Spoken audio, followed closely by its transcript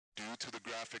Due to the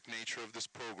graphic nature of this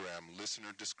program, listener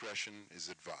discretion is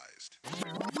advised.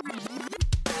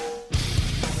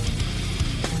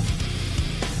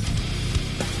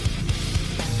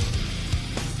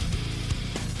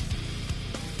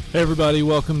 Hey everybody,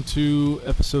 welcome to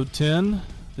episode 10.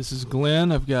 This is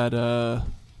Glenn. I've got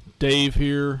Dave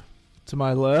here to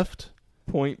my left.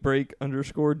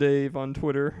 @Dave on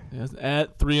Twitter. Yes,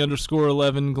 at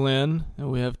 3_11 Glenn.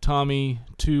 And we have Tommy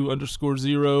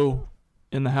 2_0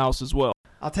 in the house as well.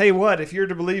 I'll tell you what, if you're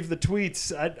to believe the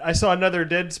tweets, I saw another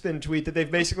Deadspin tweet that they've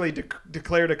basically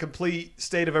declared a complete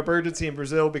state of emergency in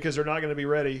Brazil because they're not going to be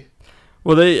ready.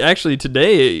 Well, they actually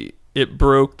today it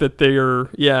broke that they are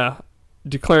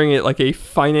declaring it like a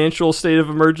financial state of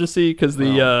emergency because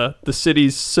the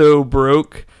city's so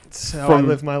broke. It's how I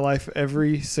live my life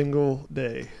every single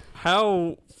day.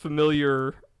 How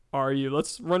familiar are you?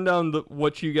 Let's run down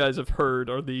what you guys have heard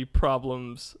are the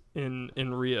problems in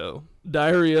Rio.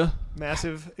 Diarrhea.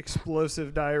 Massive,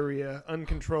 explosive diarrhea,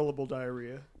 uncontrollable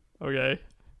diarrhea. Okay.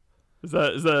 Is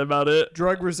that about it?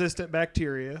 Drug-resistant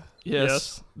bacteria.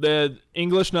 Yes. The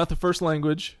English, not the first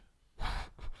language.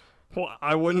 Well,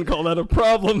 I wouldn't call that a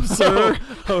problem, sir.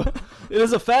 It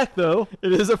is a fact, though.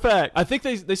 It is a fact. I think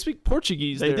they speak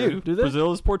Portuguese They there. do. They?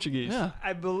 Brazil is Portuguese. Yeah.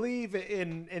 I believe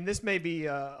and this may be,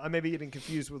 I may be getting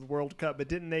confused with World Cup, but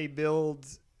didn't they build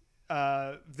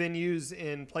venues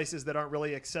in places that aren't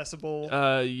really accessible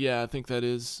Yeah, I think that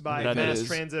is. by that mass is.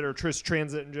 transit or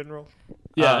transit in general?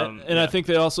 Yeah, Yeah. I think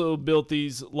they also built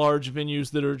these large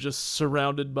venues that are just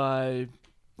surrounded by,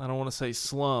 I don't want to say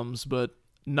slums, but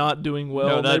not doing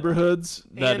well neighborhoods.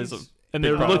 And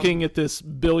they're problem. looking at this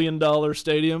 $1 billion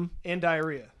stadium. And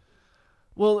diarrhea.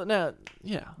 Well, now,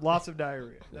 yeah. Lots of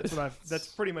diarrhea. That's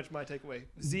pretty much my takeaway.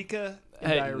 Zika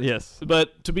and Hey, diarrhea. Yes.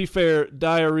 But to be fair,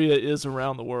 diarrhea is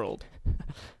around the world.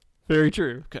 Very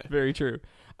true. Okay. Very true.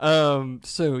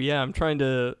 So yeah, I'm trying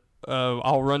to.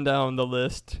 I'll run down the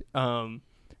list. Zika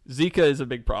is a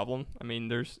big problem. I mean,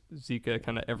 there's Zika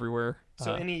kind of everywhere.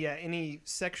 So any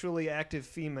sexually active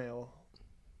female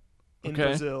in Okay.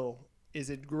 Brazil is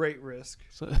at great risk.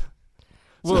 So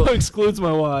it excludes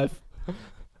my wife.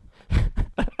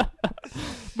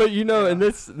 But and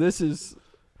this is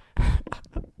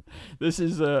this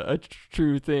is a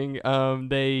true thing.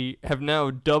 They have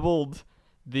now doubled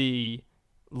the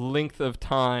length of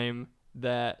time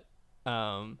that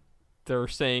they're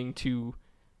saying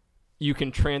you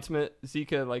can transmit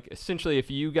Zika. Like essentially,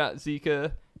 if you got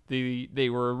Zika, they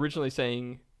were originally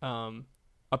saying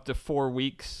up to 4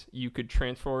 weeks you could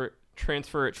transfer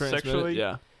it sexually.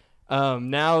 Yeah.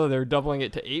 Now they're doubling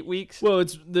it to 8 weeks. Well,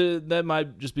 that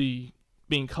might just be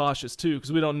being cautious too,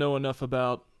 because we don't know enough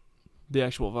about the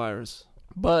actual virus.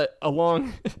 But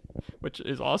which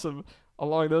is awesome,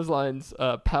 along those lines,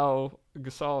 Pau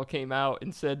Gasol came out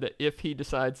and said that if he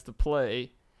decides to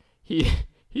play,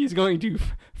 he's going to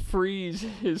freeze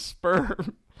his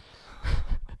sperm.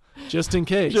 Just in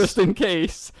case. Just in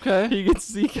case Okay. he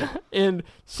gets Zika. And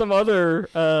some other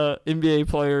NBA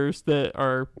players that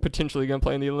are potentially going to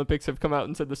play in the Olympics have come out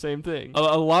and said the same thing.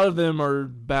 A lot of them are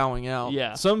bowing out.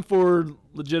 Yeah. Some for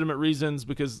legitimate reasons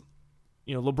because,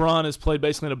 LeBron has played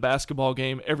basically in a basketball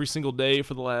game every single day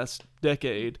for the last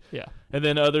decade. Yeah. And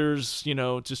then others,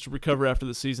 just to recover after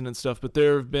the season and stuff. But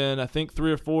there have been, I think,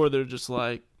 3 or 4 that are just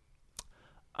like,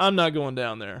 I'm not going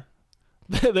down there.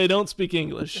 They don't speak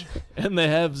English, and they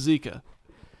have Zika.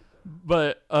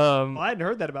 But Well, I hadn't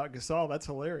heard that about Gasol. That's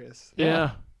hilarious.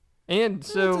 Yeah. and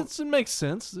so It makes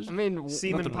sense. There's I mean,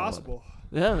 Seem nothing wrong with impossible.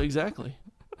 Yeah, exactly.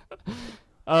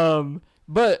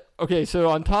 But okay, so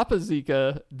on top of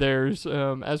Zika, there's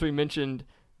as we mentioned,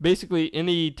 basically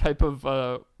any type of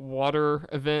water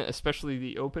event, especially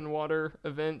the open water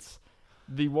events.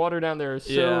 The water down there is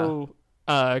so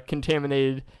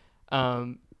contaminated.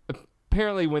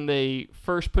 Apparently, when they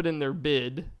first put in their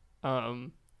bid,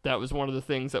 that was one of the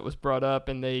things that was brought up,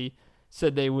 and they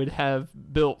said they would have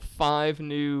built 5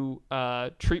 new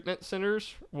treatment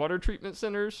centers, water treatment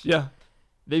centers. Yeah.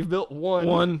 They've built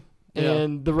one. Yeah.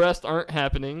 And the rest aren't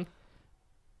happening.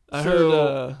 I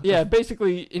heard.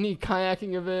 Basically any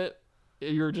kayaking event,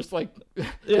 you're just like,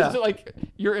 Yeah. it's like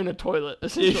you're in a toilet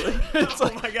essentially. It's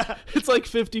Oh my God. It's like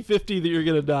 50-50 that you're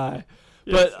gonna die.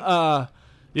 Yes. But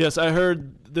yes, I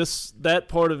heard that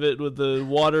part of it with the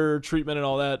water treatment and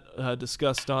all that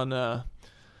discussed on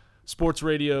Sports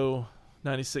Radio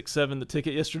 96.7 The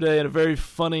Ticket yesterday, and a very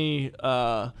funny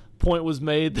point was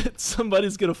made that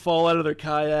somebody's gonna fall out of their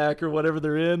kayak or whatever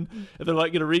they're in, and they're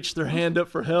like gonna reach their hand up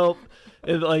for help,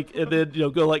 and then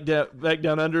go back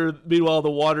down under. Meanwhile,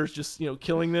 the water's just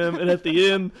killing them, and at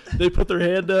the end they put their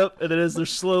hand up, and then as they're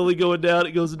slowly going down,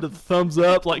 it goes into the thumbs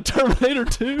up like Terminator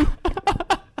 2.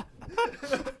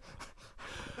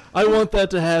 I want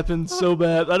that to happen so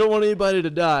bad. I don't want anybody to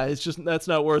die. It's just that's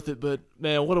not worth it. But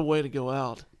man, what a way to go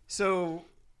out. So,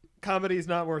 comedy's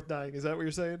not worth dying. Is that what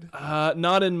you're saying?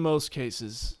 Not in most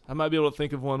cases. I might be able to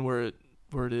think of one where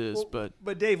it is, Well,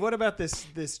 but Dave, what about this?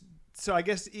 So I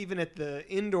guess even at the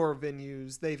indoor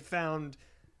venues, they found,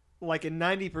 like in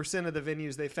 90% of the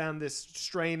venues, they found this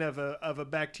strain of a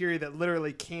bacteria that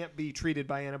literally can't be treated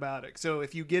by antibiotics. So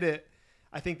if you get it,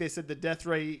 I think they said the death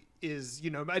rate is,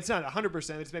 it's not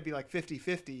 100%, it's maybe like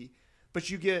 50-50, but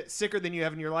you get sicker than you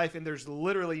have in your life, and there's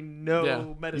literally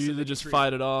no medicine. You either just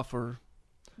fight it off or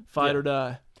fight or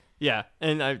die. Yeah,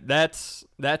 and that's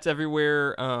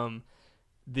everywhere.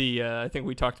 I think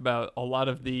we talked about a lot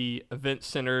of the event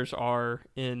centers are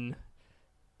in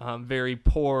very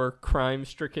poor,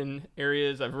 crime-stricken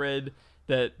areas. I've read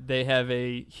that they have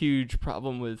a huge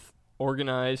problem with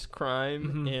organized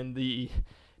crime, and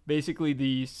basically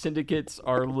the syndicates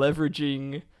are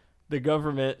leveraging the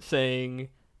government, saying,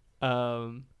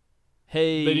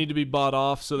 hey, they need to be bought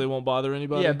off so they won't bother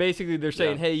anybody. Yeah, basically they're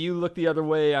saying, hey, you look the other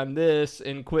way on this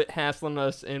and quit hassling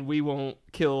us, and we won't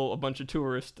kill a bunch of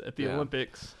tourists at the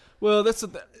Olympics. Well, that's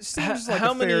Seems like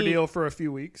a fair deal for a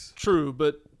few weeks. True,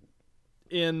 but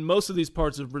in most of these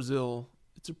parts of Brazil,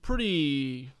 it's a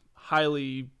pretty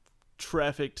highly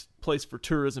trafficked place for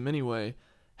tourism anyway.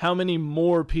 How many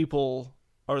more people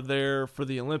are there for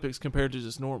the Olympics compared to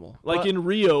just normal? Like in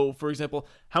Rio, for example,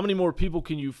 how many more people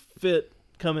can you fit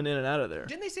coming in and out of there?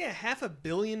 Didn't they say 500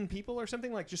 million people or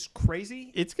something, like just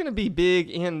crazy? It's going to be big,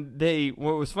 and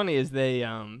what was funny is they,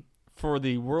 for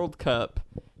the World Cup,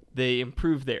 they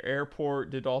improved their airport,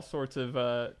 did all sorts of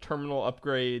terminal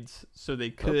upgrades so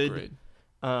they could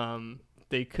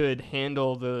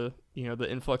handle the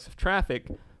influx of traffic.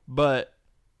 But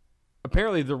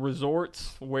apparently the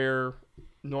resorts where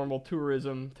normal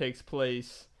tourism takes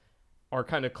place are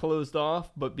kind of closed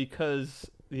off, but because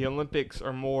the Olympics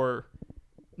are more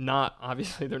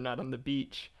obviously they're not on the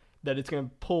beach, that it's going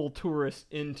to pull tourists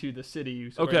into the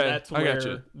city. So that's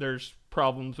where there's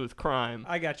problems with crime.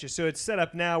 I got you. So it's set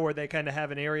up now where they kind of have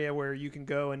an area where you can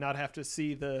go and not have to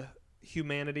see the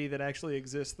humanity that actually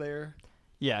exists there.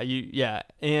 Yeah.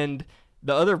 And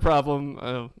the other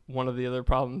problem, one of the other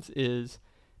problems is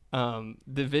the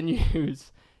venues,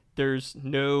 there's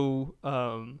no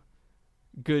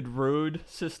good road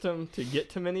system to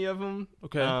get to many of them.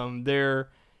 Okay.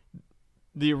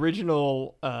 The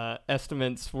original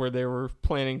estimates where they were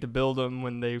planning to build them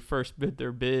when they first bid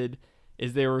their bid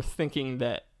is they were thinking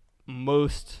that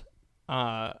most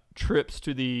trips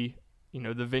to the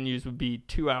venues would be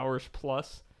 2 hours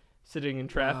plus sitting in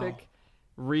traffic. Wow.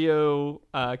 Rio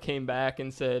came back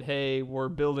and said, hey, we're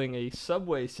building a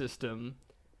subway system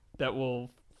that will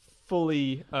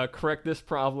fully correct this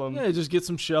problem. Yeah, just get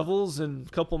some shovels in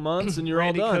a couple months and you're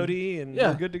all done. Cody, and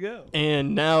you're good to go.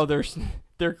 And now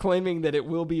they're claiming that it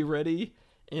will be ready,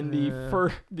 and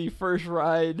the first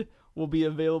ride will be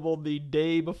available the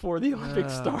day before the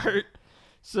Olympics start.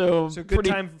 So good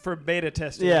time for beta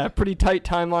testing. Yeah, pretty tight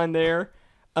timeline there.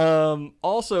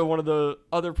 Also, one of the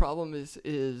other problems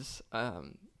is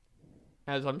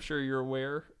as I'm sure you're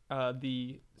aware,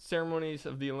 the ceremonies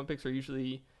of the Olympics are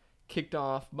usually kicked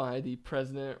off by the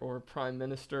president or prime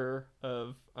minister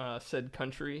of said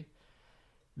country.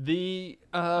 The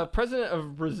president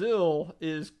of Brazil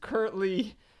is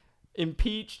currently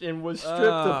impeached and was stripped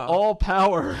of all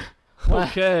power.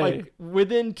 Okay.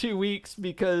 Within 2 weeks,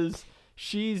 because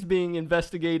she's being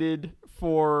investigated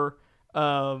for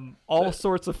all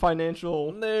sorts of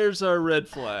financial. There's our red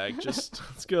flag. Just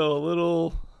let's go a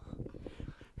little.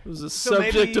 There's a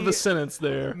subject of a sentence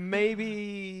there.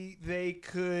 Maybe they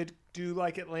could do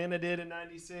like Atlanta did in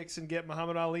 '96 and get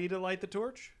Muhammad Ali to light the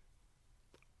torch.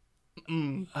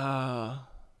 Well,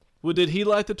 did he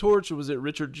light the torch or was it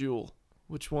Richard Jewell?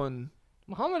 Which one?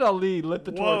 Muhammad Ali lit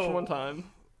the torch one time.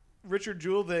 Richard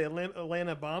Jewell, the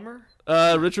Atlanta bomber?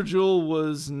 Richard Jewell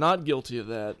was not guilty of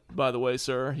that, by the way,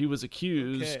 sir. He was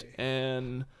accused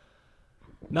and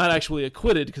not actually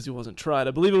acquitted because he wasn't tried.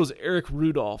 I believe it was Eric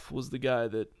Rudolph was the guy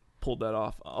that pulled that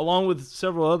off, along with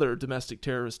several other domestic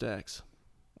terrorist acts.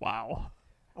 Wow.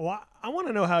 Well, I want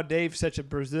to know how he's such a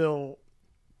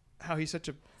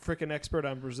freaking expert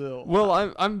on Brazil.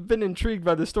 Well, I've been intrigued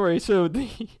by the story. So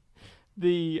the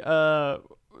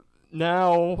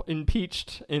now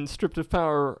impeached and stripped of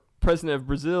power president of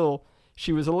Brazil,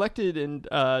 she was elected in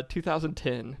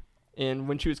 2010, and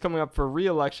when she was coming up for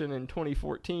re-election in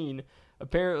 2014,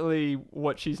 apparently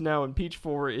what she's now impeached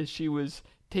for is she was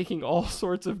taking all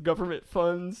sorts of government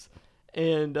funds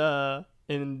and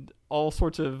all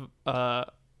sorts of I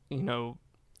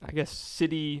guess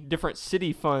different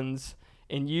city funds,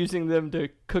 and using them to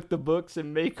cook the books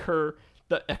and make her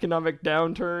the economic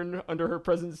downturn under her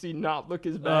presidency not look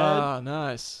as bad. Ah,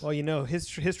 nice. Well,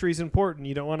 history's important.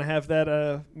 You don't want to have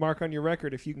that mark on your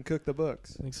record if you can cook the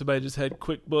books. I think somebody just had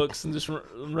QuickBooks and just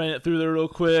ran it through there real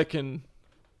quick, and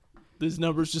these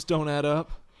numbers just don't add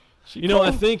up.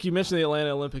 I think you mentioned the Atlanta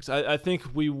Olympics. I think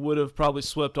we would have probably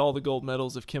swept all the gold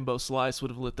medals if Kimbo Slice would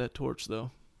have lit that torch,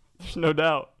 though. There's no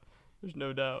doubt. There's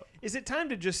no doubt. Is it time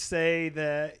to just say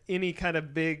that any kind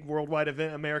of big worldwide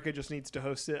event, America just needs to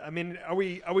host it? I mean, are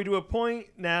we to a point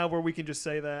now where we can just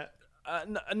say that?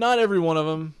 Not every one of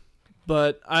them,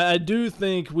 but I do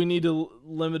think we need to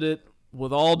limit it,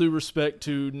 with all due respect,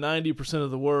 to 90%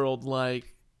 of the world.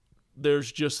 Like,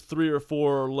 there's just 3 or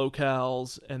 4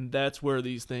 locales, and that's where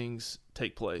these things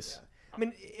take place. Yeah. I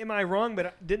mean, am I wrong?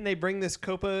 But didn't they bring this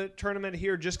Copa tournament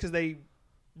here just because they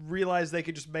realized they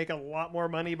could just make a lot more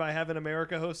money by having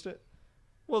America host it?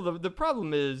 Well, the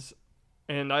problem is,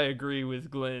 and I agree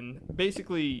with Glenn,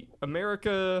 basically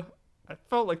America, I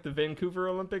felt like the Vancouver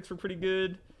Olympics were pretty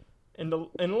good, and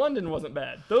London wasn't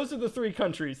bad. Those are the 3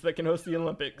 countries that can host the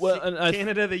Olympics. Well,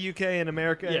 Canada, the UK, and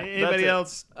America. Yeah, Anybody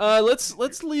else?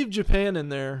 Let's leave Japan in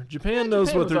there. Japan knows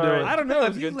Japan what was they're all doing. right. I don't know.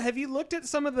 That was Have you looked at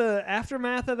some of the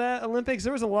aftermath of that Olympics?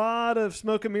 There was a lot of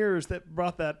smoke and mirrors that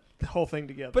brought that whole thing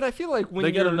together. But I feel like when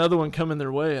They got you're another one coming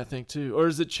their way, I think, too. Or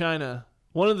is it China?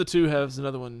 One of the two has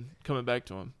another one coming back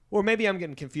to them. Or maybe I'm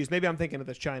getting confused. Maybe I'm thinking of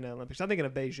the China Olympics. I'm thinking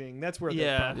of Beijing. That's where.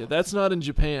 Yeah. Yeah, that's not in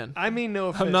Japan. I mean, no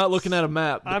offense. I'm not looking at a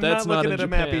map, but I'm that's not looking in at a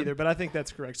Japan. map either, but I think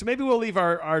that's correct. So maybe we'll leave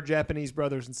our Japanese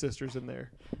brothers and sisters in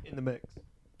there in the mix.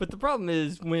 But the problem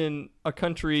is when a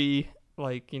country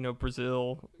like,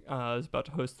 Brazil is about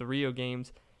to host the Rio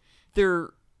Games, they're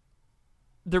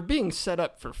being set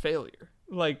up for failure.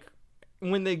 Like,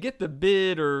 when they get the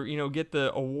bid or, get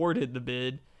awarded the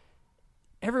bid,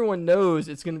 everyone knows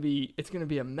it's going to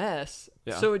be a mess.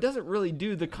 Yeah. So it doesn't really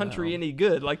do the country any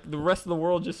good. Like, the rest of the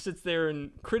world just sits there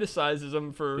and criticizes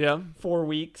them for 4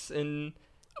 weeks. And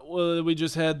well, we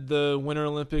just had the Winter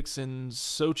Olympics in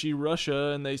Sochi,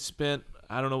 Russia, and they spent,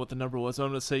 I don't know what the number was, I'm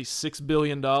going to say $6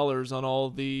 billion on all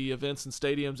the events and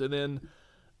stadiums, and then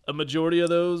a majority of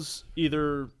those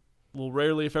either will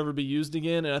rarely, if ever, be used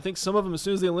again. And I think some of them, as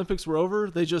soon as the Olympics were over,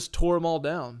 they just tore them all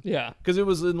down. yeah. Because it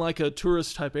was in like a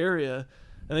tourist type area,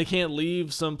 and they can't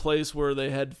leave some place where they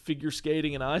had figure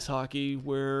skating and ice hockey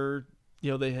where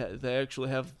they actually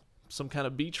have some kind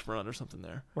of beachfront or something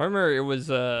there. I remember it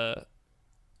was I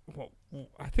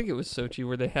think it was Sochi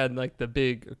where they had like the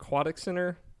big aquatic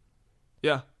center,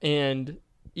 Yeah. and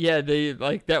yeah, they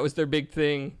that was their big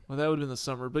thing. Well, that would have been the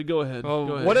summer, but go ahead. Oh,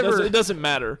 Go ahead. whatever. It doesn't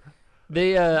matter.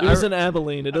 They It was in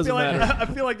Abilene. It doesn't matter. I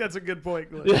feel like that's a good point,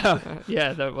 Glenn. Yeah.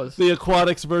 yeah, that was. The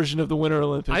aquatics version of the Winter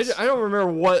Olympics. I don't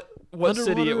remember what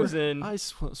city it was in.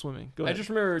 Ice swimming. Go I ahead. just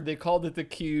remember they called it the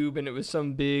Cube, and it was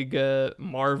some big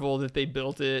marvel that they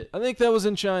built it. I think that was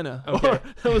in China. Okay. Or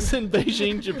that was in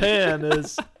Beijing, Japan,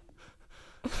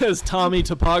 as Tommy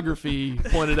Topography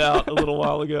pointed out a little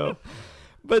while ago.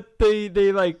 But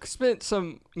they spent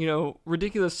some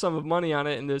ridiculous sum of money on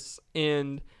it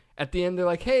and at the end they're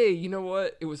like, hey, you know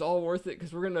what? It was all worth it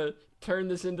because we're gonna turn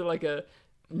this into like a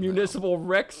municipal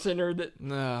rec center that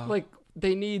No. like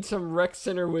they need some rec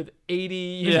center with 80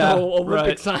 Yeah,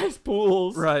 Olympic sized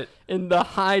pools Right. and the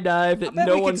high dive that I bet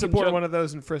no we one can can support jump. one of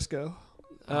those in Frisco.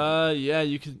 Yeah,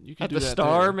 you could At do the that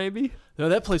Star there. maybe. No,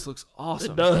 that place looks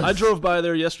awesome. It does. I drove by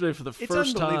there yesterday for the It's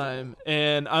first unbelievable. time,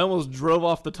 and I almost drove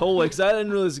off the tollway because I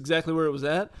didn't realize exactly where it was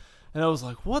at, and I was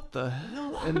like, "What the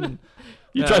hell?" And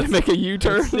You yeah, tried to make a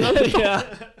U-turn. yeah,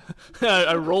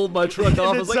 I rolled my truck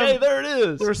off. I was like, some- "Hey, there it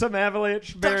is." There was some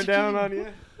avalanche bearing down on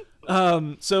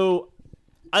you. So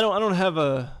I don't have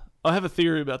I have a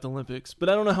theory about the Olympics, but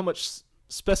I don't know how much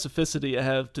specificity I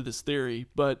have to this theory.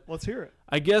 But Let's hear it.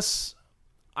 I guess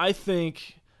I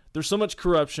think there's so much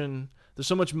corruption, there's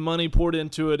so much money poured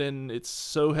into it, and it's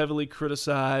so heavily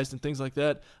criticized and things like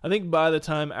that. I think by the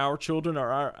time our children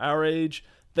are our age,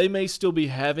 they may still be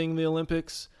having the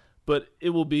Olympics, but it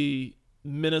will be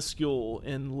minuscule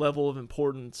in level of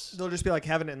importance. They'll just be like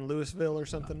having it in Louisville or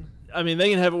something. I mean, they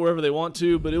can have it wherever they want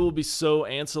to, but it will be so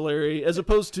ancillary as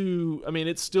opposed to, I mean,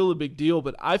 it's still a big deal,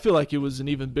 but I feel like it was an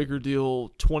even bigger deal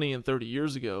 20 and 30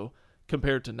 years ago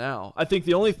compared to now. I think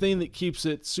the only thing that keeps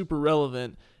it super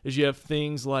relevant is you have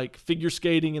things like figure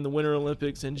skating in the Winter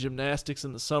Olympics and gymnastics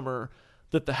in the summer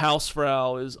that the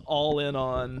Hausfrau is all in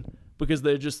on because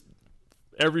they're just,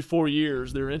 every 4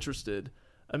 years, they're interested.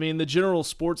 I mean, the general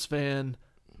sports fan,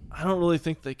 I don't really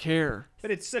think they care.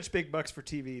 But it's such big bucks for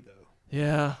TV, though.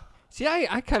 Yeah. See,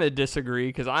 I kind of disagree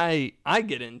because I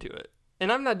get into it. And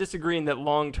I'm not disagreeing that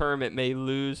long term it may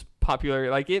lose popularity.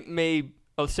 Like, it may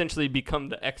essentially become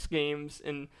the X Games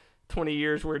in 20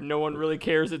 years where no one really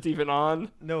cares it's even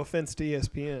on. No offense to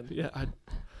ESPN. Yeah, I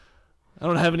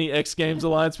don't have any X Games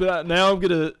alliance, but now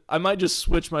I might just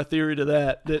switch my theory to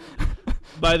that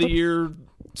by the year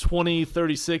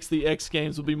 2036 the X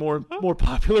Games will be more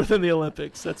popular than the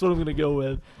Olympics. That's what I'm gonna go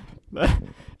with.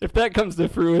 If that comes to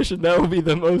fruition, that will be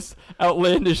the most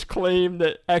outlandish claim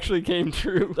that actually came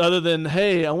true. Other than,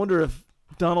 hey, I wonder if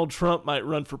Donald Trump might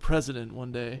run for president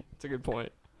one day. That's a good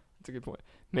point.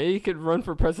 Maybe he could run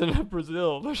for president of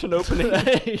Brazil. There's an opening.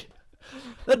 Hey,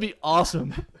 that'd be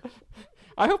awesome.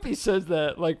 I hope he says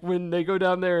that. Like when they go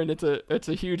down there and it's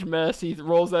a huge mess, he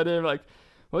rolls that in like,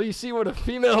 well, you see what a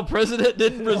female president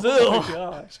did in Brazil. Oh my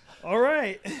gosh. All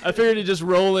right. I figured he'd just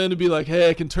roll in and be like, hey,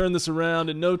 I can turn this around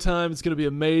in no time. It's going to be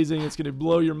amazing. It's going to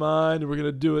blow your mind, and we're going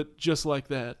to do it just like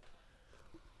that.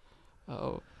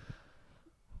 Oh.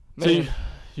 So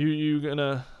you going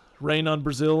to rain on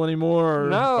Brazil anymore? Or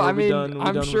No, are I we mean, done? Are we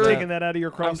I'm done sure- with that? Taking that out of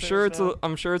your crosshairs.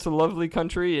 I'm sure it's a lovely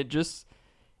country. It's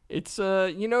it's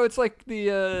like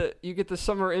you get the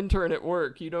summer intern at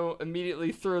work. You don't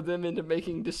immediately throw them into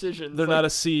making decisions. They're Like, not a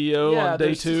CEO yeah, on day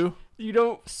there's 2? you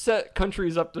don't set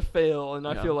countries up to fail, and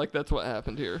I Yeah. feel like that's what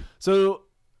happened here. So,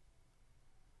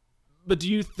 but do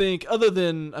you think, other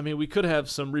than, I mean, we could have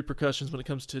some repercussions when it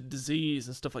comes to disease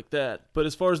and stuff like that, but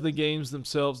as far as the games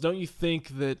themselves, don't you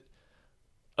think that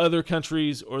other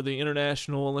countries or the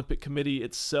International Olympic Committee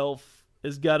itself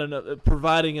has got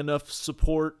providing enough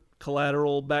support,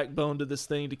 collateral, backbone to this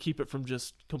thing to keep it from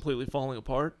just completely falling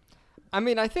apart? I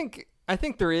mean, I think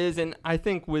there is, and I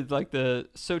think with like the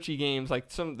Sochi games, like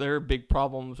some of their big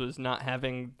problems was not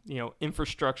having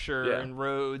infrastructure Yeah. and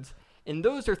roads, and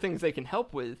those are things they can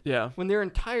help with. Yeah. When their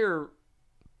entire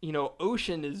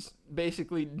ocean is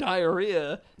basically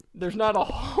diarrhea, there's not a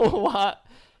whole lot.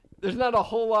 There's not a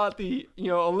whole lot the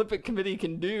Olympic Committee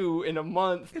can do in a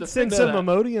month. To Send fix some that.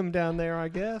 Imodium down there, I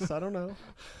guess. I don't know.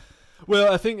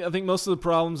 Well, I think most of the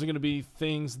problems are going to be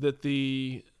things that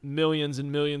the millions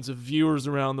and millions of viewers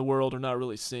around the world are not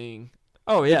really seeing.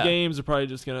 Oh yeah. The games are probably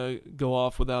just going to go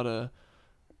off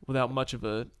without much of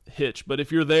a hitch. But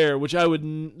if you're there, which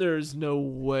there's no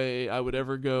way I would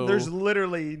ever go. There's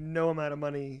literally no amount of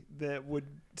money that would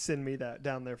send me that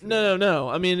down there. For No.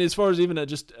 I mean, as far as even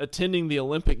just attending the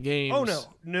Olympic Games. Oh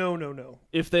no.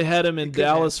 If they had them in It couldn't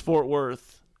Dallas, Fort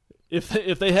Worth, if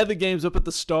they had the games up at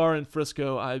the Star in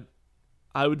Frisco,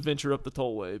 I would venture up the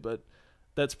tollway, but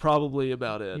that's probably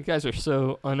about You it. guys are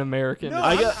so un-American. No,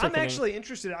 It's I'm sickening. actually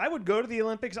interested. I would go to the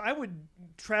Olympics. I would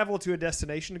travel to a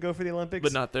destination to go for the Olympics.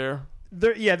 But not there.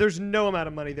 There's no amount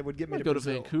of money that would get me I'd to go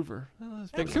Brazil. to Vancouver. Oh,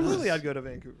 that's Absolutely, nice. I'd go to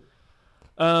Vancouver.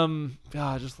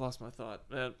 I just lost my thought.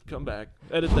 Come back.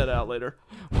 Edit that out later.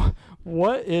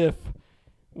 What if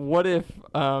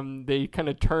they kind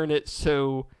of turn it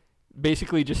so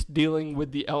basically just dealing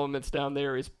with the elements down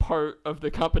there is part of the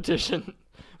competition?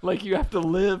 Like you have to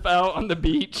live out on the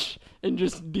beach and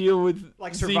just deal with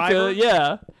Like Zika. Survivor?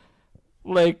 Yeah.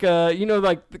 Like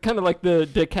like kind of like the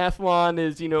decathlon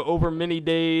is over many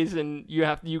days and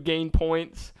you gain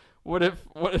points. What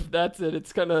if that's it?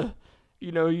 It's kind of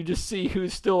you just see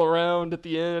who's still around at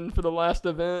the end for the last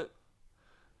event.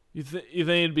 You think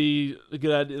it'd be a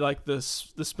good idea? Like the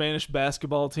Spanish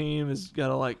basketball team has got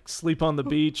to like sleep on the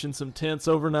beach in some tents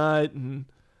overnight, and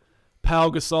Pau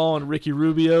Gasol and Ricky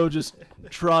Rubio just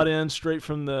trot in straight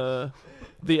from the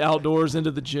outdoors into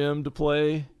the gym to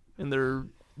play in their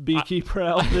beekeeper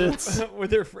outfits. With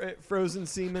their frozen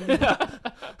semen.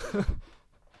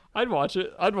 I'd watch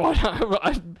it.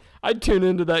 I'd tune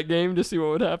into that game to see what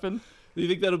would happen. Do you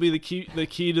think that'll be the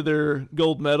key to their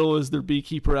gold medal is their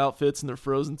beekeeper outfits and their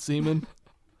frozen semen?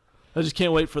 I just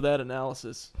can't wait for that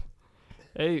analysis.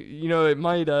 Hey, it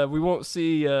might. We won't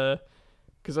see,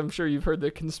 because I'm sure you've heard the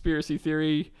conspiracy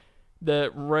theory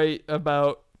that right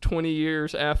about 20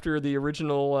 years after the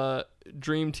original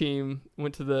Dream Team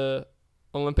went to the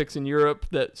Olympics in Europe,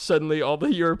 that suddenly all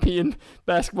the European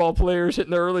basketball players in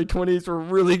their early 20s were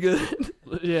really good.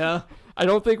 Yeah. I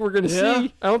don't think we're gonna Yeah.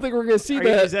 see. I don't think we're gonna see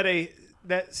Is that.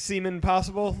 that semen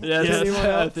possible? Yeah, Is anyone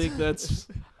I else? think that's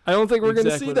I don't think we're gonna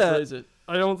exactly see what to that. phrase it.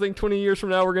 I don't think 20 years from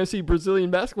now we're going to see Brazilian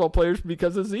basketball players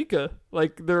because of Zika.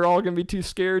 Like, they're all going to be too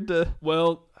scared to...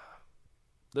 Well,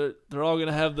 they're all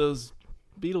gonna have those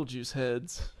Beetlejuice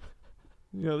heads.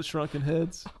 The shrunken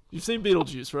heads. You've seen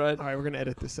Beetlejuice, right? All right, we're gonna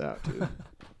edit this out too.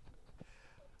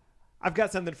 I've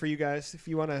got something for you guys if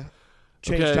you want to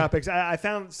change Okay. topics. I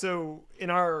found in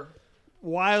our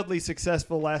wildly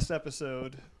successful last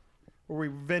episode where we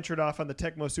ventured off on the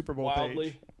Tecmo Super Bowl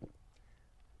page.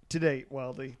 To date,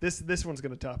 wildly. This one's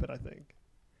going to top it, I think.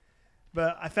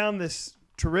 But I found this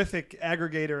terrific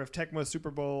aggregator of Tecmo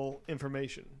Super Bowl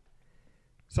information.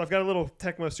 So I've got a little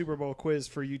Tecmo Super Bowl quiz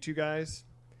for you two guys.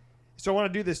 So I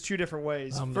want to do this two different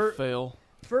ways. I'm gonna fail.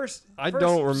 First, I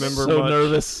don't remember So much.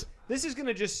 nervous. This is going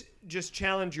to just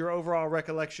challenge your overall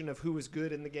recollection of who was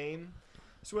good in the game.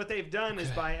 So what they've done is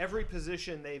by every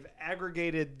position, they've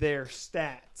aggregated their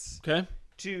stats Okay.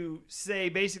 to say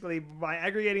basically by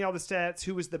aggregating all the stats,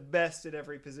 who was the best at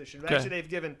every position. Okay. Actually, they've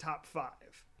given top 5.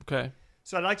 Okay.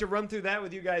 So I'd like to run through that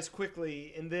with you guys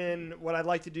quickly, and then what I'd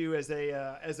like to do as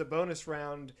a bonus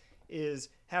round is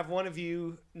have one of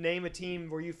you name a team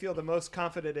where you feel the most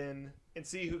confident in, and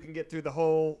see who can get through the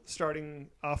whole starting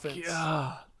offense.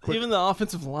 Yeah. Even the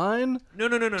offensive line. No.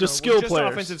 Just skill just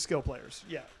players. offensive skill players.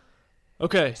 Yeah.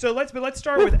 Okay. So let's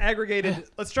start with aggregated.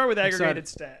 Let's start with aggregated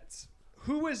Excited. stats.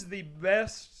 Who was the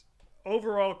best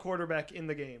overall quarterback in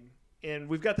the game? And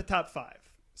we've got the top 5.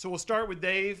 So we'll start with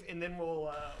Dave, and then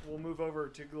we'll move over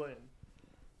to Glenn.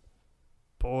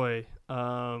 Boy.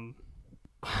 5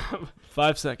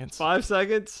 seconds. 5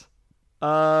 seconds. You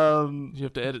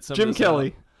have to edit some. Jim of this Kelly.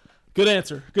 out. Good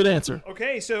answer. Good answer.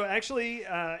 Okay, so actually,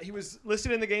 he was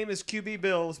listed in the game as QB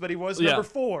Bills, but he was Yeah. number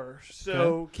 4.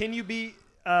 So can you beat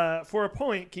for a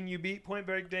point? Can you beat Point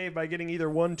Break Dave by getting either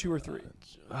 1, 2, or 3?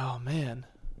 Oh man.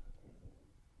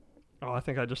 Oh, I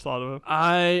think I just thought of it.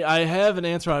 I have an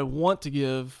answer I want to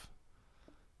give,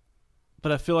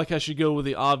 but I feel like I should go with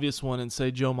the obvious one and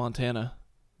say Joe Montana.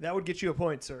 That would get you a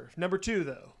point, sir. Number 2,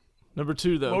 though. Number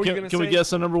 2, though. What were you Can, gonna can we say?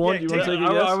 guess on number 1? Yeah, you want to take take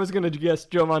a guess? I was going to guess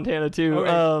Joe Montana too.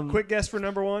 Okay, quick guess for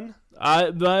number 1.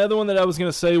 The other one that I was going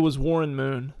to say was Warren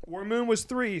Moon. War Moon was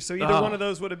 3, so either Ah. one of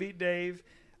those would have beat Dave.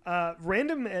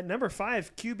 Random at number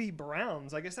 5, QB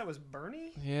Browns. I guess that was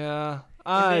Bernie. Yeah,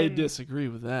 I then- disagree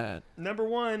with that. Number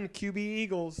 1, QB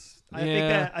Eagles.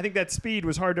 Yeah. I think that speed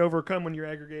was hard to overcome when you're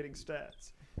aggregating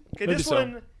stats. Okay, Maybe this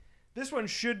so. this one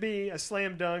should be a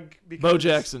slam dunk. Because, Bo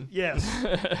Jackson. Yes.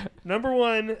 Number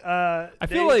 1. I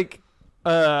feel like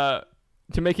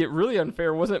to make it really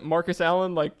unfair, wasn't Marcus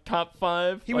Allen like top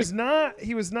 5? he was not.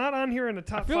 He was not on here in the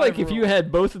top. I feel 5 like if you overall.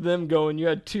 had both of them going, you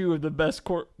had 2 of the best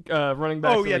running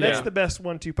backs. Oh in yeah, the that's game. the best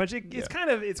 1-2 punch. It's Yeah. kind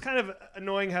of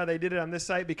annoying how they did it on this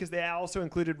site because they also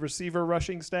included receiver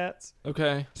rushing stats.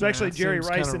 Okay. So actually, that Jerry seems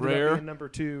Rice kinda ended rare. up being number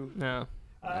 2. No,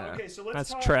 Okay, so let's that's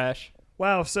talk. trash.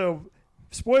 Wow. So,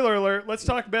 spoiler alert. Let's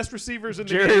talk best receivers in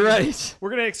the Jerry game. Rice. We're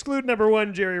gonna exclude number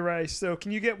 1, Jerry Rice. So,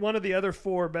 can you get one of the other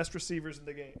 4 best receivers in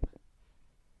the game?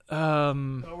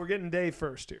 Oh, we're getting Dave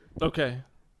first here. Okay.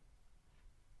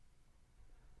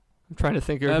 I'm trying to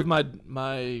think I have of.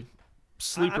 my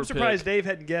sleeper I'm surprised pick. Dave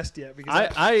hadn't guessed yet because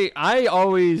I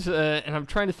always and I'm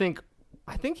trying to think.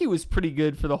 I think he was pretty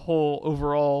good for the whole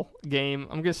overall game.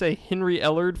 I'm gonna say Henry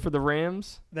Ellard for the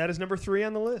Rams. that is number 3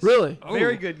 on the list. Really?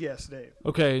 Very good guess, Dave.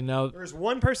 Okay. Now, There's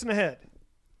one person ahead.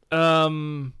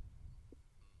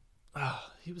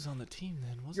 he was on the team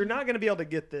then, wasn't You're not going to be able to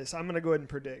get this. I'm going to go ahead and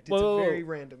predict. It's Whoa. very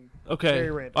random. he? Okay.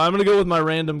 Very random. I'm gonna go with my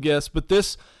random guess, but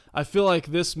this I feel like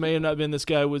this may have not been this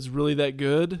guy was really that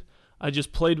good. I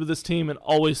just played with this team and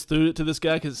always threw it to this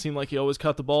guy because it seemed like he always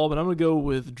caught the ball. But I'm gonna go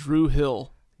with Drew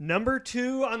Hill. Number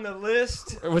 2 on the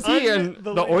list. Was he in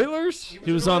the Unbelievable. Oilers?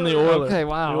 He was on the Oilers. Okay,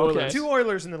 wow, The Oilers. okay. 2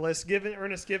 Oilers in the list.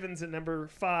 Ernest Givens at number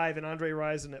 5 and Andre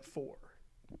Rison at 4.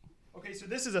 Okay, so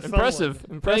this is a fun Impressive.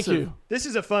 one. Thank you. This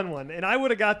is a fun one, and I would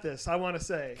have got this. I want to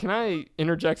say. Can I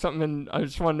interject something? And I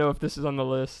just want to know if this is on the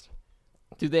list.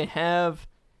 Do they have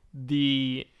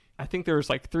the? I think there was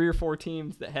like 3 or 4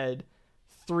 teams that had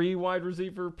 3 wide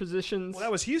receiver positions. Well,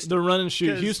 that was Houston. The run and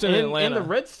shoot. 'Cause- Houston and and Atlanta. the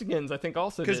Redskins, I think,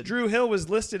 also Because did. Drew Hill was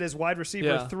listed as wide receiver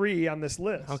Yeah. 3 on this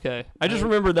list. Okay, I just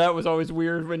remember that was always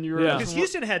weird when you were. Yeah. Because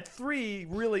Houston had 3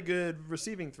 really good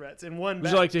receiving threats and one Would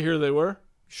back. you like to hear who they were?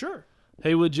 Sure.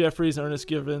 Haywood Jeffries, Ernest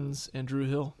Givens, and Drew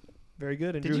Hill. Very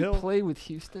good. And Did Drew you Hill. play with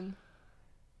Houston?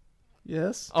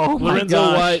 Yes. Oh my Lorenzo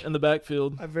gosh. White in the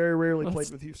backfield. I very rarely Let's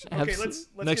played with Houston. Okay, abso- let's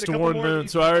Next get a to couple Warren more Moon. of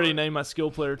So these I already before- named my skill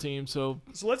player team. So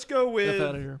So let's go F out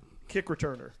of with here. kick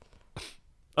returner.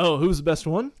 Oh, who's the best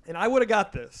one? And I would have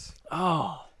got this.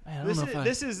 Oh, man, I don't This know is,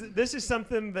 if I... this is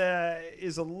something that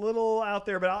is a little out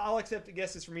there, but I'll accept the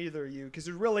guesses from either of you because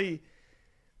there's really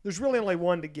only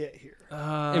one to get here.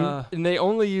 And they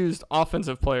only used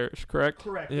offensive players, correct?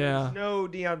 Correct. Yeah. There's no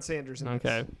Deion Sanders in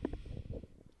Okay. this.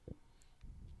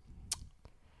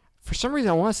 For some reason,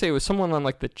 I want to say it was someone on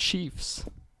like the Chiefs.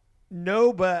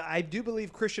 No, but I do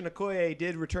believe Christian Okoye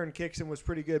did return kicks and was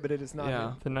pretty good, but it is not Yeah.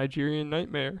 him. The Nigerian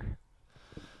Nightmare.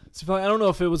 So I don't know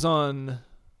if it was on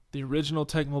the original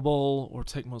Tecmo Bowl or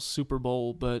Tecmo Super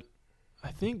Bowl, but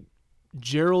I think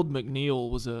Gerald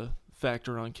McNeil was a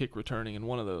factor on kick returning in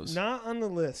one of those. Not on the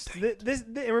list.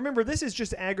 And remember, this is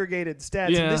just aggregated stats.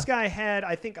 Yeah. And this guy had,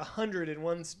 I think, 100 in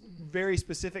one very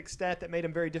specific stat that made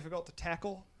him very difficult to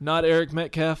tackle. Not Eric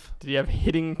Metcalf. Did he have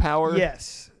hitting power?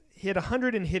 Yes. He had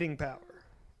 100 in hitting power.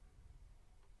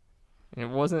 And it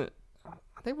wasn't.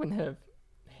 They wouldn't have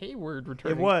Hayward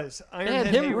returning. It was. had Ironhead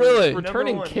him Hayward, really? number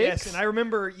Returning one. kicks? Yes, and I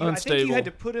remember, I think you Unstable. had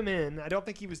to put him in. I don't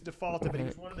think he was defaulted, but he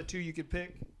was one of the two you could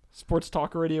pick. Sports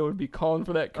Talk Radio would be calling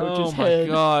for that coach's Oh my head.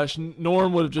 gosh,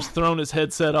 Norm would have just thrown his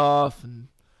headset off. And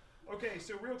Okay,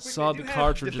 so real quick, Sawed they the do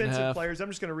cartridge have in defensive half. players. I'm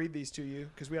just going to read these to you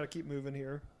because we got to keep moving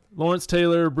here. Lawrence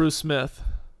Taylor, Bruce Smith.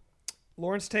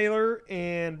 Lawrence Taylor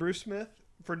and Bruce Smith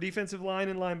for defensive line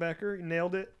and linebacker. You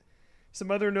nailed it. Some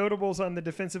other notables on the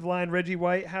defensive line: Reggie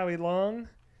White, Howie Long.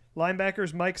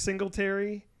 Linebackers: Mike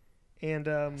Singletary and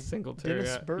Singletary,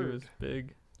 Dennis he Byrd. was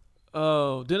big.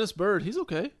 Oh, Dennis Byrd. He's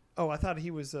okay. Oh, I thought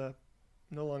he was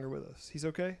no longer with us. He's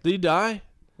okay? Did he die?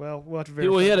 Well, we'll have to verify.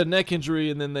 Well, he had a neck injury,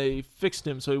 and then they fixed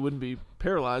him so he wouldn't be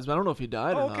paralyzed. But I don't know if he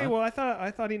died or okay, not. well,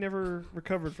 I thought he never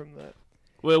recovered from that.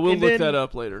 Well, we'll and look then- that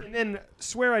up later. And then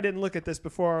swear I didn't look at this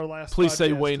before our last Please say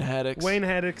podcast. Wayne Haddix. Wayne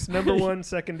Haddix, number one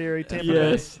secondary, Tampa Bay.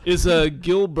 Yes. Is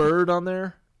Gil Bird on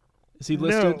there? Is he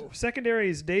listed? No. Secondary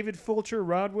is David Fulcher,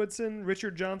 Rod Woodson,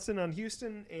 Richard Johnson on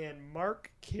Houston, and Mark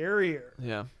Carrier.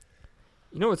 Yeah.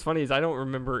 You know what's funny is I don't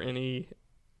remember any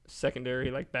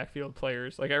secondary like backfield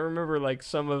players. Like I remember like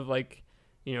some of like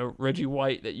Reggie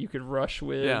White that you could rush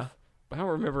with. Yeah. But I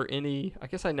don't remember any. I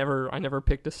guess I never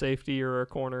picked a safety or a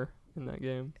corner in that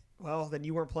game. Well, then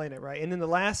you weren't playing it right. And then the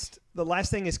last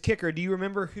thing is kicker. Do you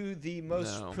remember who the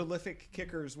most No. prolific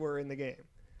kickers were in the game?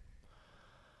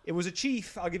 It was a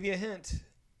Chief. I'll give you a hint.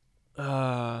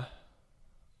 I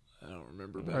don't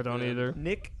remember. Back I don't then. either.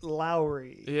 Nick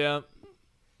Lowry. Yeah.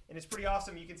 And it's pretty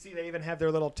awesome. You can see they even have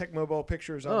their little Tecmo Bowl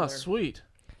pictures on Oh, there. sweet.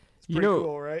 It's pretty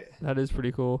cool, right? That is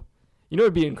pretty cool. You know,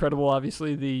 it'd be incredible.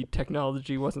 Obviously, the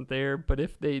technology wasn't there, but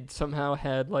if they'd somehow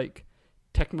had like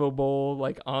Tecmo Bowl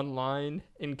like online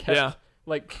and kept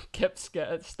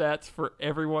stats for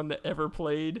everyone that ever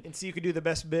played. And so you could do the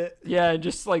best bit. Yeah, and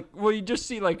just like you just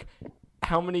see like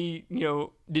how many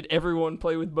did everyone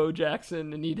play with Bo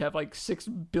Jackson, and he'd have like 6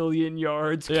 billion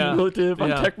yards cumulative on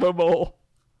Yeah. Tecmo Bowl.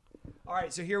 All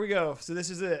right, so here we go. So this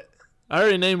is it. I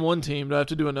already named one team. Do I have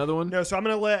to do another one? No, so I'm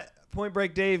going to let Point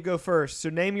Break Dave go first. So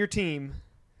name your team.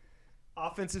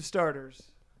 Offensive starters.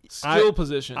 Skill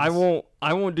positions. I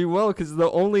won't do well because the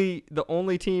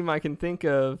only team I can think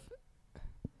of,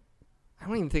 I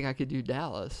don't even think I could do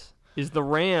Dallas, is the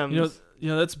Rams. You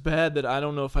know that's bad that I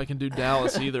don't know if I can do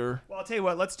Dallas either. Well, I'll tell you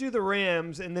what. Let's do the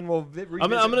Rams, and then we'll revisit I'm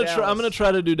gonna Dallas. try. I'm gonna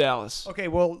try to do Dallas. Okay,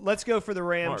 well, let's go for the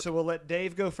Rams. Mark. So we'll let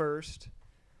Dave go first.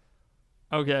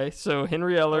 Okay, so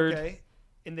Henry Ellard. Okay,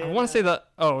 and then I want to say that.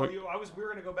 we were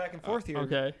going to go back and forth here.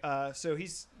 Okay. So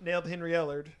he's nailed Henry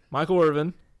Ellard. Michael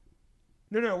Irvin.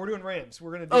 No, we're doing Rams.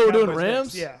 We're going to. Oh, we're doing Cowboys Rams?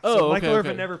 next. Yeah. Oh, so okay, Michael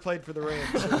Irvin okay. never played for the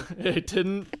Rams. So. It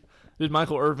didn't. Did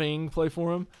Michael Irving play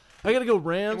for him? I gotta go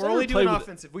Rams. And we're I only never doing played with-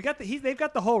 offensive. They've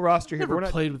got the whole roster here. But Never we're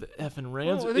not. played with the effing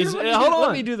Rams. Well, Is- let me hold do- on.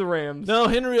 Let me do the Rams. No,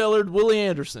 Henry Ellard, Willie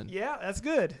Anderson. Yeah, that's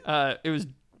good. It was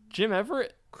Jim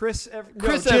Everett. Chris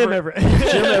Jim Everett.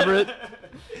 Jim Everett.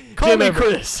 Call Jim me Everett.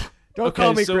 Chris. Don't Okay,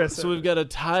 call me so, Chris. So we've got a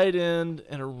tight end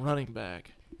and a running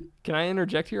back. Can I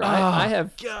interject here? Ah, I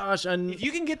have Gosh, if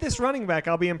you can get this running back,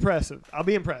 I'll be impressed.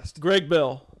 Greg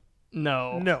Bell.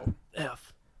 no. No.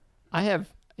 F. I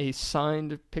have a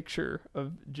signed picture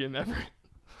of Jim Everett.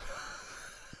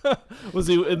 Was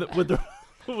he with the?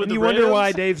 With And the you wonder Rams?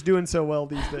 why Dave's doing so well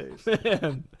these days.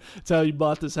 Man, that's how you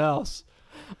bought this house.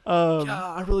 God,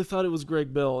 I really thought it was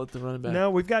Greg Bell at the running back.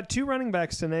 No, we've got two running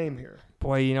backs to name here.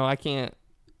 Boy, I can't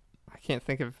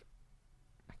think of.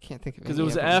 Because it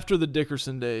was after the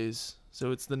Dickerson days,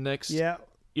 so it's the next Yeah.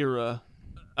 era.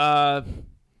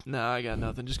 No, I got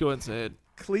nothing. Just go ahead and say it.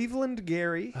 Cleveland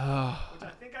Gary, Ah, which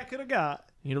I think I could have got.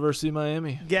 University of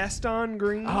Miami. Gaston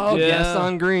Green. Oh, Yeah.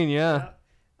 Gaston Green, yeah.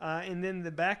 And then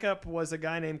the backup was a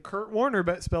guy named Kurt Warner,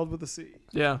 but spelled with a C.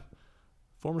 Yeah,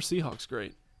 former Seahawks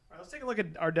great. All right, let's take a look at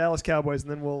our Dallas Cowboys,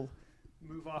 and then we'll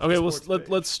move off. Okay, the well sports page.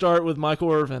 let's start with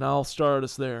Michael Irvin. I'll start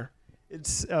us there.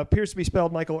 It appears to be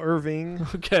spelled Michael Irving.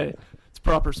 Okay, it's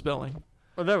proper spelling.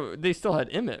 Well, they still had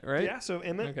Emmett, right? Yeah, so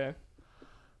Emmett. Okay.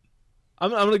 I'm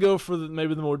gonna go for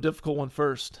maybe the more difficult one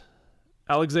first.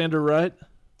 Alexander Wright.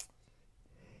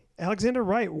 Alexander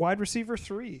Wright, wide receiver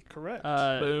 3, correct.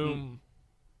 Boom.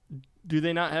 Do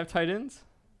they not have tight ends?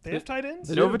 They have tight ends.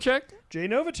 They do. Novacek? Jay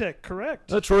Novacek, correct.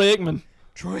 Troy Aikman.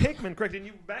 Troy Aikman, correct. And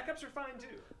you backups are fine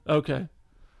too. Okay.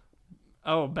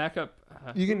 Oh, backup.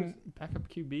 You can- backup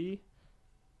QB.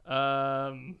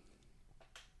 I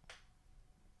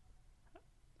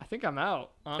think I'm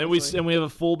out. And we have a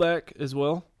fullback as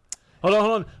well.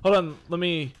 Hold on. Let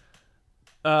me.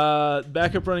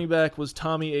 Backup running back was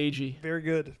Tommy Agee. Very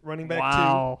good. Running back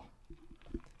Wow.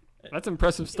 That's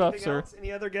impressive two. stuff, Anything sir. else?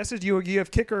 Any other guesses? You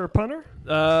have kicker or punter?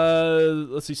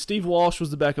 Let's see. Steve Walsh was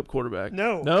the backup quarterback.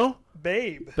 No.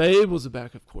 Babe. Babe was the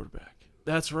backup quarterback.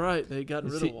 That's right. They got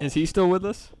rid of Walsh. Is he still with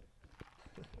us?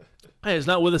 Hey, he's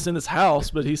not with us in this house,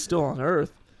 but he's still on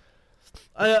Earth.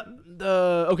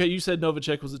 Okay, you said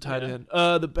Novacek was the tight end.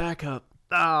 The backup.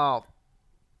 Oh,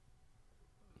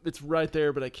 it's right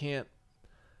there, but I can't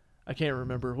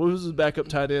remember. What was his backup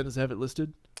tight end? Does it have it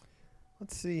listed?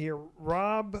 Let's see here.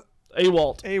 Rob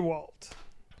Awalt.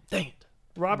 Dang it.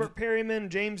 Robert Perryman,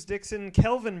 James Dixon,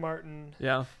 Kelvin Martin.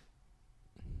 Yeah.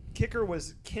 Kicker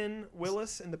was Ken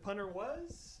Willis, and the punter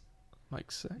was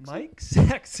Mike Saxon. Mike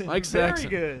Saxon. Mike Saxon.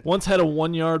 Very good. Once had a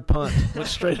 1-yard punt. Went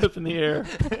straight up in the air.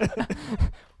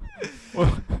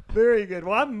 Very good.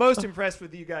 Well, I'm most impressed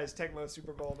with you guys' Tecmo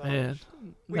Super Bowl knowledge.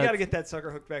 Man, We got to get that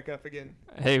sucker hooked back up again.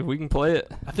 Hey, we can play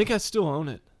it. I think I still own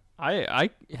it. I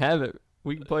have it.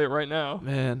 We can play it right now.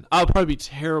 Man, I'll probably be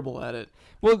terrible at it.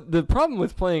 Well, the problem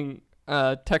with playing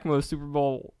Tecmo Super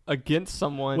Bowl against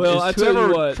someone Well, is I tell you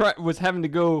whoever what. was having to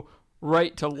go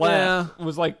right to left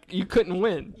was like, you couldn't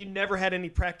win. You never had any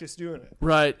practice doing it.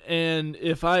 Right, and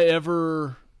if I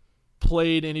ever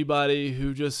played anybody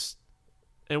who just,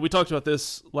 and we talked about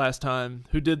this last time,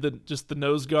 who did the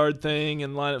nose guard thing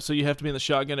and line up, so you have to be in the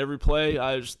shotgun every play,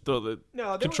 I just throw the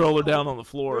controller down on the There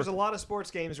floor. was a lot of sports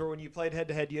games where when you played head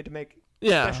to head, you had to make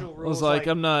Yeah, special I rules. was like,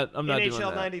 I'm not doing NHL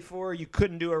that. '94, you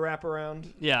couldn't do a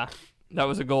wraparound. Yeah, that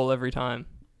was a goal every time.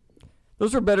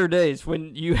 Those were better days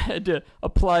when you had to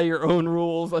apply your own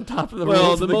rules on top of the rules.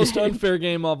 Well, of the the most game. unfair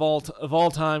game of all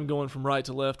time going from right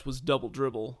to left was double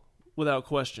dribble, without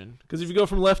question. Because if you go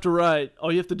from left to right,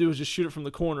 all you have to do is just shoot it from the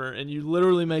corner, and you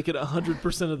literally make it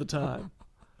 100% of the time.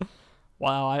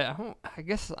 Wow, I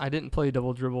guess I didn't play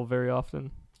double dribble very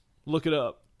often. Look it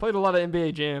up. Played a lot of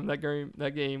NBA Jam. That game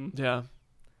Yeah,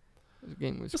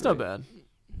 was. it's great. not bad.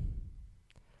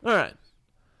 All right.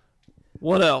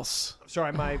 What else?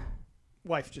 Sorry, my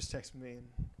wife just texted me and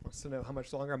wants to know how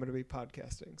much longer I'm going to be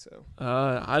podcasting. So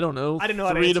I don't know. I didn't know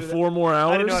how to 3 to answer 4 more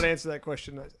hours. I didn't know how to answer that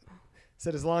question. I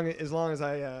said as long as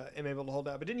I am able to hold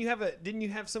out. But didn't you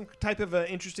have some type of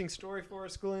interesting story for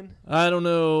us, Glenn? I don't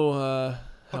know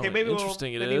how Okay, maybe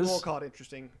interesting maybe it is. we'll call it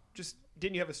interesting. Just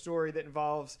didn't you have a story that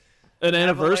involves An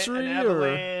anniversary an or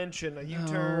avalanche and a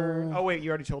U-turn? No. Oh wait, you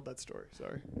already told that story.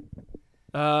 Sorry.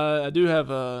 I do have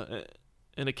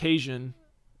an occasion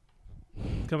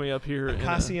coming up here.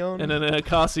 Occasion? And an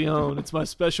occasion. It's my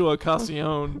special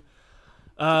occasion.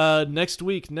 Next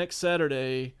week, next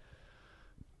Saturday,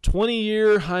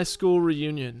 20-year high school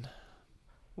reunion.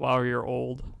 Wow, you're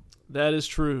old. That is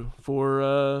true. For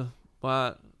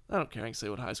I don't care. I can say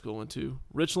what high school I went to.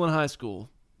 Richland High School,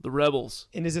 the Rebels.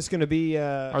 And is this going to be?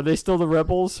 Are they still the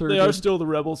Rebels? Or They are still the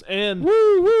Rebels, and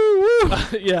Woo, woo, woo.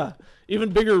 yeah,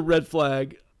 even bigger red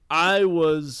flag.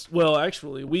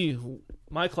 Actually,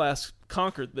 my class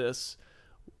conquered this.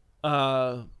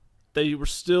 They were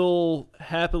still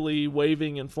happily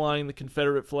waving and flying the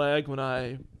Confederate flag when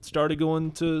I started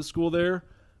going to school there,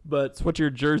 but That's what your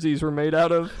jerseys were made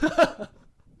out of?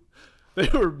 they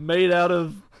were made out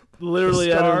of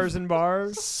literally out stars of and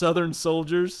bars. Southern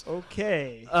soldiers.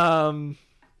 Okay.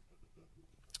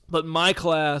 But my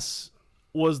class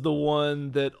was the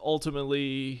one that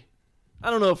ultimately, I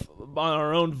don't know if on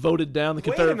our own voted down the Wait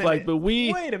a Confederate flag, minute. but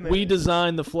Wait a we minute.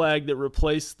 designed the flag that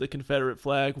replaced the Confederate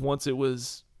flag once it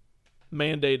was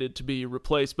mandated to be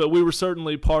replaced. But we were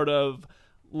certainly part of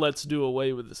let's do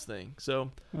away with this thing.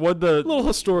 So What'd a little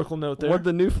historical note there.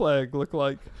 the new flag look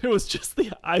like? It was just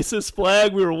the ISIS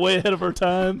flag. We were way ahead of our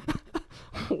time.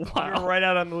 You're right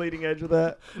out on the leading edge of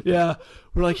that. Yeah,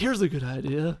 we're like, here's a good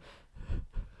idea.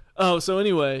 Oh, so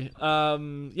anyway,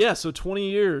 so 20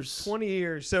 years. 20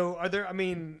 years. So are there? I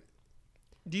mean,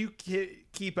 do you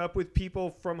keep up with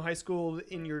people from high school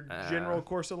in your general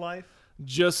course of life?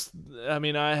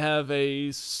 I have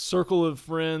a circle of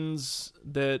friends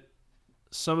that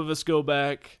some of us go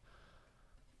back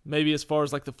maybe as far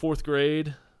as like the 4th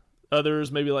grade.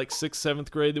 Others maybe like 6th,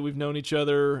 7th grade that we've known each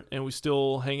other and we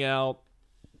still hang out,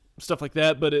 stuff like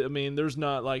that. But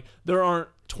there aren't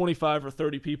 25 or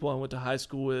 30 people I went to high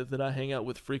school with that I hang out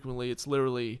with frequently. It's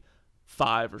literally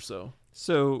 5 or so.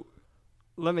 So,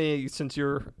 since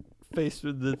you're faced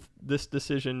with this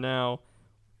decision now,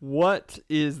 what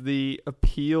is the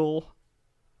appeal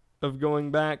of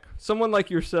going back? Someone like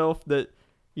yourself that,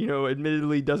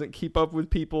 admittedly doesn't keep up with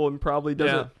people and probably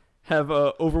doesn't have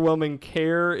overwhelming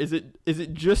care? Is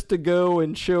it just to go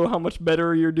and show how much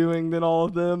better you're doing than all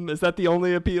of them? Is that the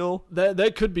only appeal?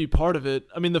 That could be part of it.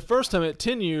 I mean, the first time at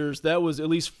 10 years, that was, at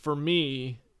least for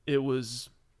me, it was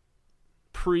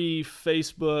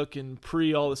pre-Facebook and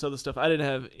pre all this other stuff. I didn't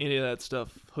have any of that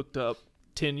stuff hooked up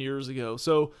 10 years ago.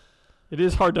 So it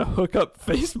is hard to hook up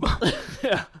Facebook.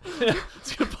 yeah.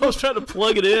 So I was trying to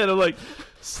plug it in. I'm like,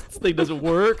 this thing doesn't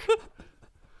work.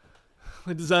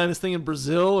 I designed this thing in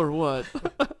Brazil or what?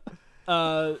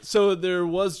 So there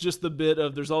was just the bit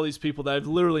of, there's all these people that I've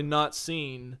literally not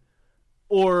seen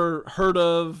or heard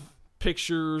of,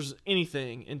 pictures,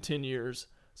 anything in 10 years.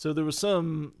 So there was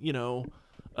some,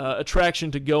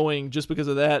 attraction to going just because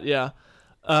of that. Yeah.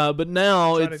 But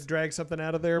now Try to drag something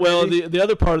out of there. Well, maybe? the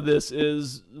other part of this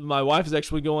is my wife is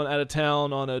actually going out of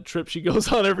town on a trip she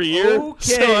goes on every year. Okay.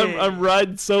 So I'm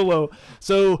riding solo.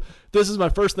 So this is my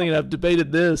first thing, and I've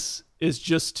debated this, is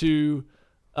just to,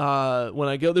 when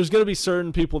I go, there's going to be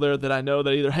certain people there that I know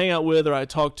that I either hang out with or I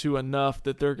talk to enough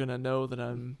that they're going to know that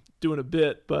I'm doing a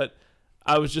bit. But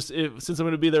I was just, since I'm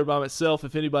going to be there by myself,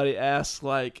 if anybody asks,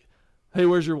 like, hey,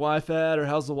 where's your wife at, or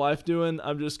how's the wife doing,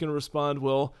 I'm just going to respond,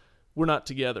 well, we're not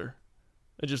together,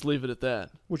 and just leave it at that.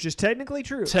 Which is technically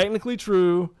true. Technically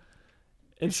true.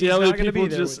 And see she's how many not gonna people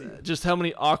be there with you. just how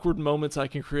many awkward moments I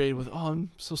can create with, oh,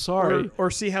 I'm so sorry. Or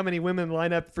see how many women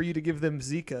line up for you to give them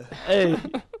Zika. Hey,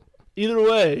 either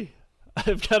way,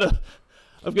 I've got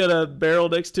a barrel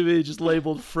next to me just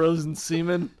labeled frozen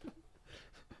semen.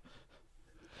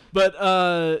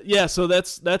 But yeah, so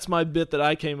that's my bit that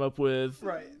I came up with.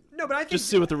 Right. No, but I think Just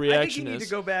see what the I reaction think you need is.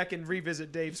 to go back and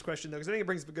revisit Dave's question though, because I think it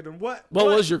brings up a good one. What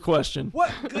was your question?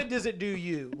 What good does it do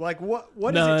you? Like, what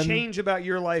does None. it change about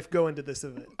your life going to this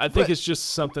event? I think it's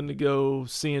just something to go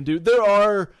see and do. There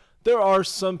are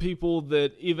some people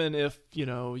that, even if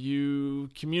you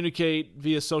communicate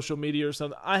via social media or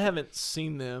something, I haven't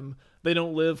seen them. They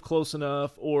don't live close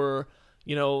enough, or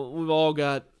we've all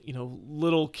got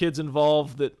little kids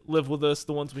involved that live with us,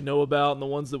 the ones we know about and the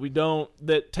ones that we don't,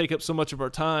 that take up so much of our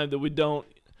time that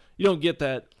you don't get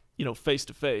that face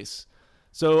to face.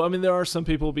 So I mean, there are some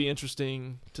people it'll be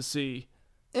interesting to see.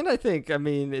 And I think,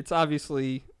 it's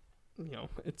obviously,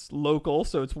 it's local,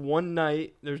 so it's one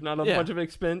night. There's not a bunch of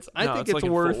expense. I think it's like in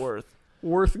Fort Worth.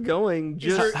 worth going. Is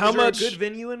Just there, how is there much- a good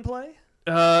venue in play?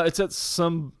 It's at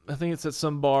some. I think it's at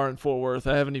some bar in Fort Worth.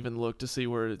 I haven't even looked to see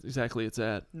where exactly it's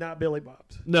at. Not Billy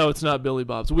Bob's. No, it's not Billy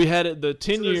Bob's. We had it the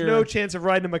 10 So year. there's no chance of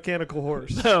riding a mechanical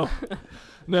horse. No,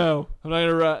 no, I'm not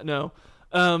gonna write. No,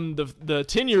 the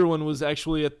 10-year one was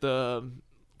actually at the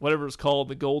whatever it's called,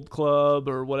 the Gold Club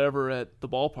or whatever at the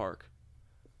ballpark.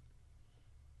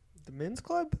 The men's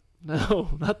club? No,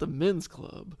 not the men's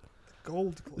club.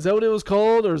 Gold club. Is that what it was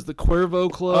called, or is the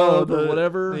Cuervo Club or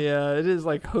whatever? Yeah, it is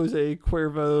like Jose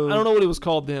Cuervo. I don't know what it was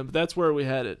called then, but that's where we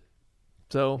had it.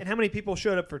 So And how many people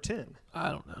showed up for 10? I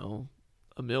don't know,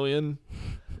 1 million.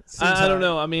 Seems I don't high.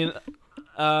 know. I mean,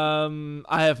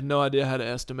 I have no idea how to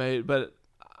estimate, but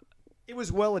It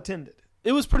was well attended.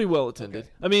 it was pretty well attended.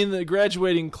 Okay. I mean, the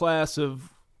graduating class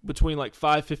of between like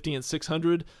 550 and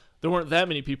 600, there weren't that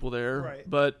many people there, Right.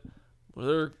 but were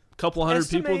there a couple hundred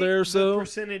people Estimate there or the so?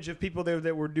 percentage of people there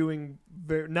that were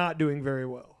not doing very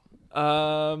well.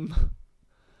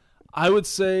 I would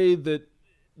say that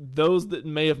those that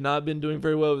may have not been doing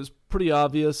very well, it was pretty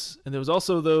obvious, and there was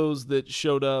also those that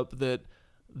showed up that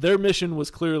their mission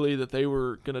was clearly that they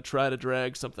were going to try to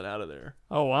drag something out of there.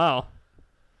 Oh wow.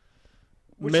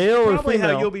 Which Male is or probably female?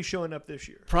 how you'll be showing up this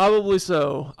year. Probably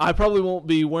so. I probably won't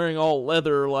be wearing all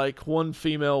leather like one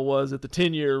female was at the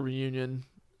 10-year reunion,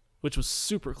 which was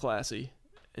super classy.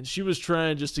 And she was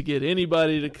trying just to get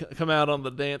anybody to come out on the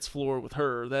dance floor with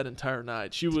her that entire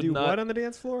night. She would Do not what on the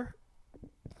dance floor?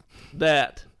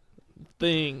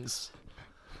 things.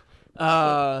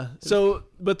 So,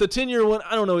 but the 10-year one,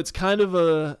 I don't know. It's kind of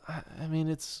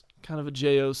it's kind of a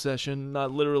JO session,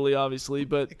 not literally, obviously,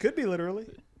 but It could be literally.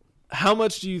 how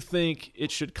much do you think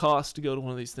it should cost to go to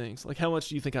one of these things? Like, how much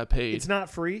do you think I paid? It's not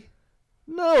free.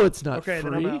 No, it's not Okay,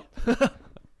 free. then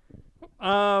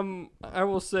I'm out. I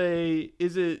will say,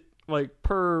 is it like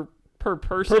per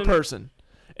person? Per person,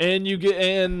 and you get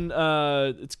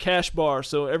it's cash bar,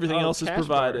 so everything Oh, else is cash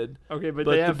provided. bar. Okay, but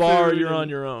But they the have bar, food you're and- on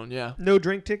your own. Yeah, No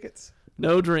drink tickets.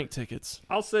 no drink tickets.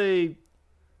 I'll say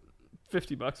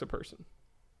 $50 a person.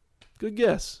 Good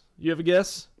guess. You have a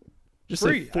guess? Just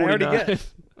Free. say I already 49.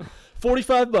 guessed.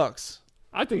 $45.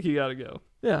 I think you got to go.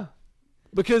 Yeah,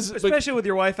 because Especially with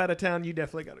your wife out of town, you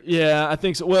definitely got to. yeah, I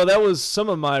think so. Well, that was some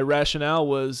of my rationale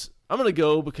was I'm gonna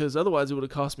go because otherwise it would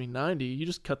have cost me $90. You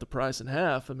just cut the price in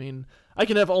half. I mean, I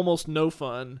can have almost no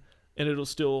fun, and it'll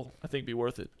still, I think, be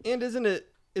worth it. And isn't it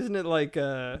isn't it like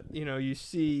you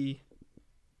see,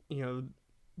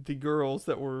 the girls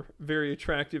that were very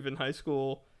attractive in high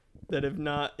school that have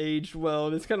not aged well,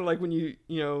 and it's kind of like when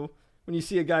when you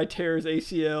see a guy tear his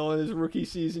ACL in his rookie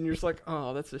season, you're just like,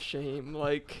 oh, that's a shame.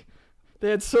 Like, they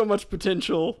had so much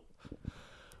potential.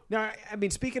 Now, I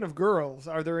mean, speaking of girls,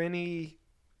 are there any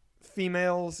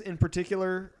females in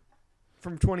particular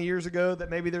from 20 years ago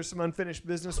that maybe there's some unfinished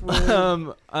business with?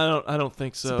 I don't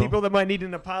think so. Some people that might need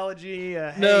an apology.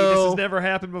 Hey, No. this has never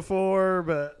happened before,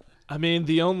 but I mean,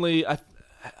 the only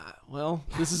well,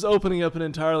 this is opening up an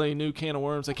entirely new can of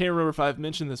worms. I can't remember if I've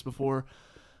mentioned this before,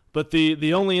 but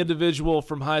the only individual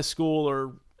from high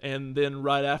school and then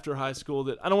right after high school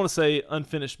that I don't want to say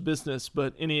unfinished business,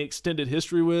 but any extended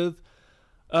history with,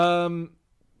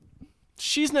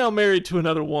 she's now married to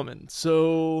another woman.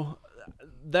 So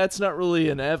that's not really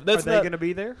an are they going to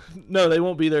be there? No, they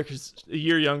won't be there because a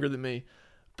year younger than me.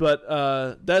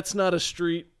 But that's not a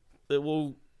street that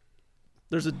will.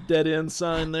 There's a dead end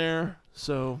sign there,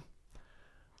 so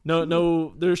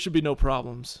no, there should be no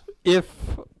problems. If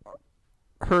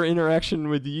her interaction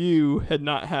with you had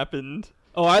not happened.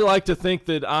 Oh, I like to think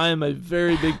that I am a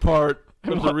very big part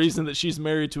of the reason that she's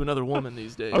married to another woman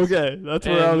these days. Okay, that's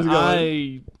where I was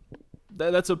going.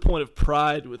 That's a point of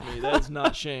pride with me. That is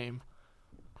not shame.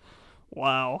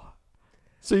 Wow.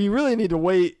 So you really need to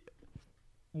wait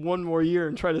one more year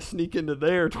and try to sneak into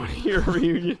their 20-year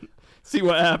reunion. See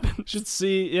what happens. Should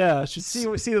see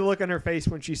the look on her face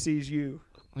when she sees you.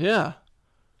 Yeah.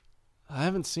 I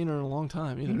haven't seen her in a long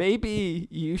time either. Maybe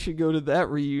you should go to that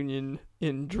reunion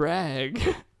in drag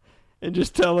and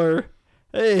just tell her,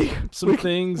 hey, we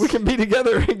can be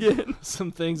together again.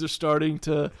 Some things are starting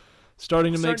to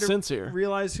make sense here.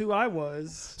 Realize who I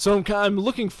was. So I'm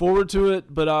looking forward to it,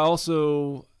 but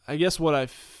I guess what I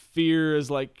fear is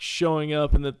like showing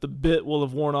up and that the bit will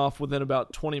have worn off within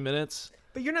about 20 minutes.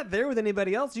 But you're not there with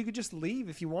anybody else. You could just leave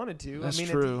if you wanted to. That's I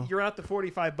mean, true. If you're out the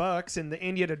 $45 and the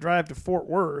India to drive to Fort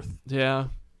Worth. Yeah.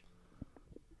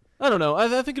 I don't know. I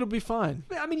think it'll be fine.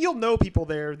 I mean, you'll know people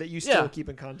there that you still keep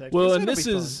in contact with. Well, so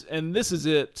this is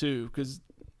it too, because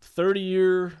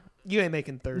 30-year. You ain't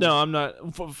making 30. No, I'm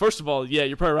not. First of all, yeah,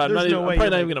 you're probably right. I'm probably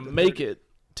not even going to make it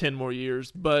 10 more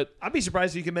years. But I'd be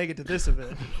surprised if you can make it to this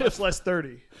event. It's less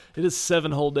 30. It is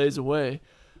 7 whole days away.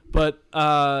 But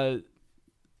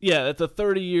yeah, at the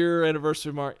 30-year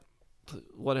anniversary mark,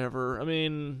 whatever. I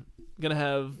mean,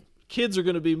 kids are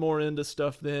going to be more into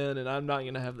stuff then, and I'm not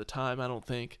going to have the time, I don't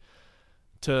think,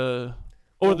 the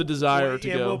desire to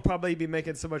go. We'll probably be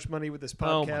making so much money with this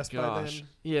podcast by then.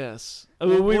 Yes. I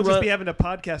mean, we'll just be having a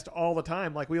podcast all the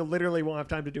time. Like, we literally won't have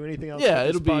time to do anything else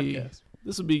with this podcast.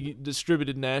 This will be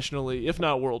distributed nationally, if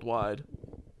not worldwide.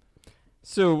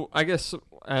 So, I guess,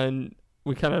 and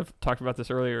we kind of talked about this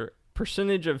earlier,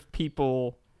 percentage of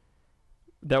people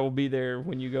that will be there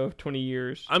when you go 20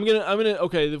 years. I'm gonna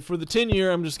okay, for the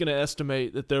 10-year, I'm just gonna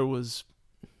estimate that there was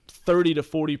 30 to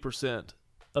 40%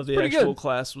 of the actual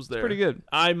class was there. Pretty good.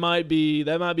 That might be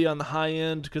on the high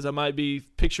end because I might be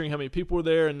picturing how many people were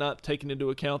there and not taking into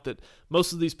account that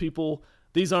most of these people,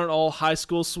 these aren't all high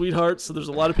school sweethearts. So there's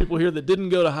a lot of people here that didn't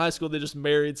go to high school. They just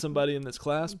married somebody in this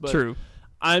class. But true.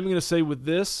 I'm going to say with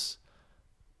this,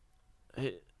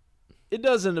 it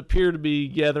doesn't appear to be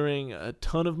gathering a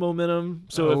ton of momentum.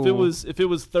 So if it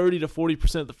was 30 to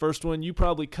 40% the first one, you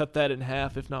probably cut that in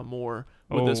half, if not more,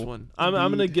 with this one. I'm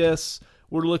going to guess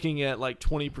we're looking at like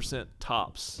 20%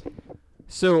 tops.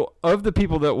 So of the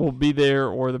people that will be there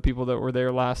or the people that were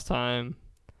there last time,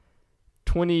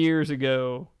 20 years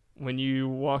ago when you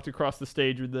walked across the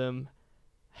stage with them,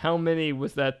 how many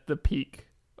was that the peak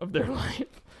of their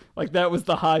life? Like that was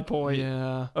the high point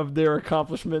of their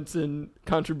accomplishments and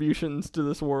contributions to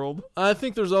this world. I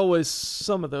think there's always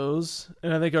some of those.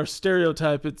 And I think our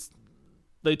stereotype,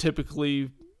 they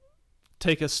typically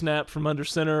take a snap from under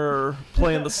center or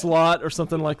play in the slot or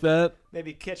something like that.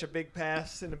 Maybe catch a big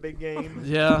pass in a big game.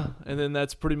 Yeah, and then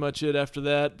that's pretty much it after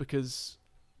that because,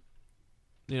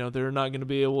 they're not going to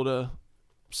be able to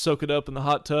soak it up in the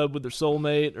hot tub with their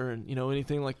soulmate or,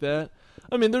 anything like that.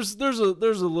 I mean, there's a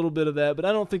little bit of that, but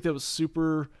I don't think that was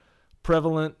super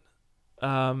prevalent,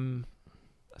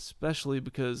 especially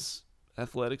because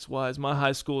athletics-wise, my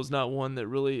high school is not one that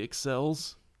really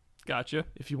excels. Gotcha.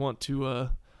 If you want to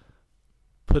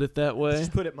put it that way.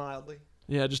 Just put it mildly.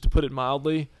 Yeah, just to put it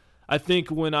mildly. I think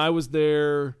when I was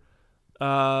there,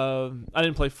 I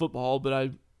didn't play football, but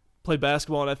I played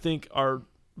basketball, and I think our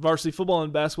varsity football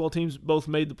and basketball teams both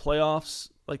made the playoffs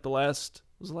like the last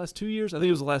 2 years? I think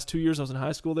it was the last 2 years I was in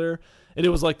high school there. And it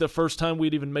was like the first time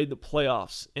we'd even made the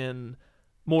playoffs in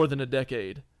more than a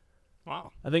decade.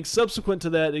 Wow. I think subsequent to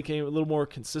that, it became a little more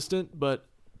consistent, but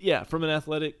yeah, from an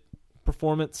athletic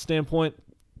performance standpoint,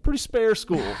 pretty spare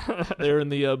school there in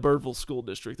the Birdville School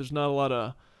District. There's not a lot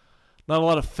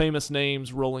of famous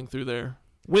names rolling through there.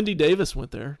 Wendy Davis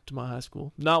went there to my high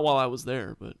school. Not while I was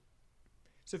there, but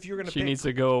So if you were going She needs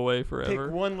to go away pick forever.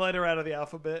 one letter out of the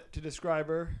alphabet to describe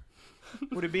her,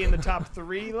 would it be in the top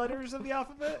 3 letters of the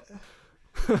alphabet?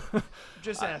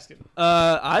 Just asking.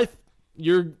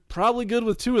 you're probably good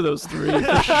with 2 of those 3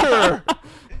 for sure.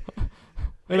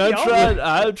 And Maybe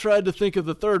I've tried to think of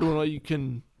the third one you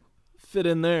can fit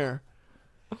in there.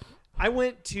 I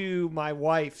went to my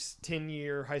wife's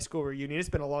 10-year high school reunion. It's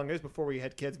been a long. It was before we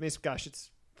had kids. I mean, it's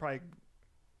probably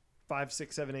 5,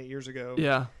 6, 7, 8 years ago.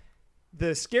 Yeah.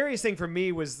 The scariest thing for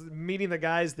me was meeting the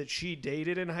guys that she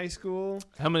dated in high school.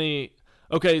 How many?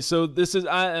 Okay, so this is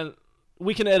and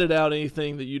we can edit out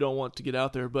anything that you don't want to get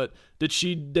out there. But did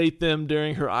she date them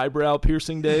during her eyebrow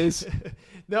piercing days?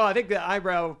 No, I think the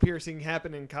eyebrow piercing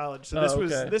happened in college. So this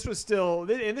okay. this was still,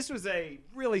 and this was a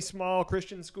really small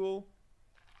Christian school.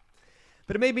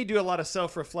 But it made me do a lot of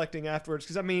self-reflecting afterwards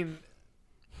because, I mean,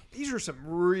 these were some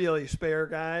really spare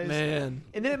guys. Man,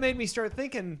 And then it made me start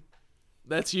thinking,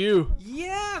 that's you.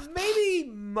 yeah, maybe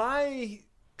my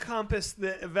compass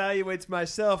that evaluates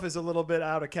myself is a little bit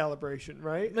out of calibration,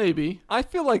 right? Maybe. I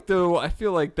feel like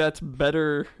that's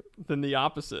better than the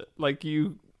opposite. Like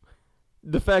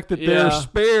the fact that they're Yeah.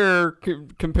 spare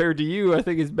compared to you, I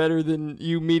think is better than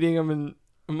you meeting them and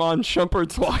Amon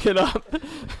Shumpert's walking up,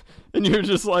 and you're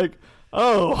just like,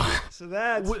 oh. So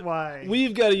that's why.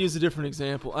 We've got to use a different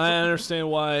example. I understand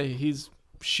why he's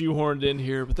shoehorned in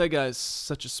here, but that guy's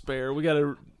such a spare. We got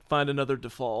to find another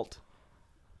default.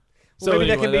 So maybe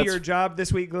that anyway, can be that's- your job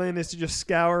this week, Glenn, is to just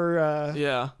scour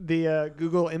Yeah. the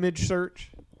Google image search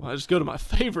Well, I just go to my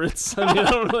favorites. I mean, I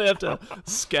don't really have to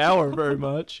scour very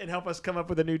much. and help us come up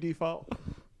with a new default.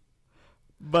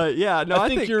 But yeah, no, I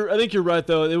think you're right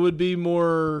though. It would be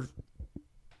more,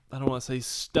 I don't want to say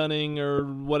stunning or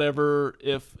whatever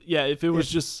if it was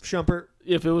just Shumpert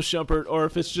if it was Shumpert or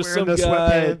if it's just wearing some the guy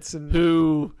sweatpants and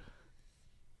who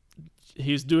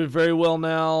he's doing very well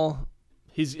now.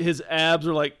 His abs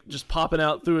are like just popping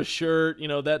out through his shirt,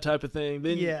 that type of thing.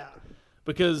 Then yeah.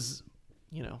 because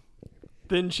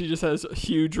then she just has a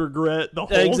huge regret the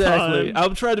whole exactly. time.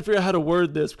 I'm trying to figure out how to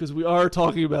word this because we are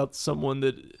talking about someone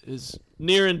that is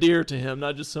near and dear to him,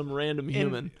 not just some random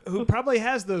human. And who probably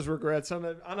has those regrets on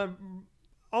a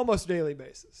almost daily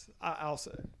basis. I'll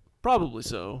say. Probably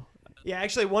so. Yeah,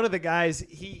 actually, one of the guys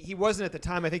he wasn't at the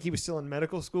time. I think he was still in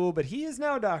medical school, but he is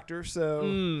now a doctor.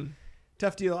 So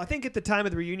tough deal. I think at the time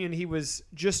of the reunion, he was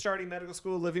just starting medical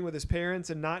school, living with his parents,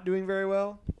 and not doing very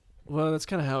well. Well, that's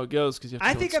kind of how it goes because you have to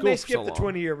I go think to I may school skip for so the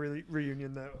long. 20-year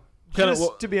reunion though, Kinda just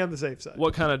what- to be on the safe side.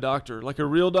 What kind of doctor? Like a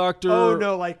real doctor? Oh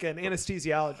no, like an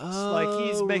anesthesiologist. Like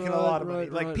he's Oh, making a lot of money.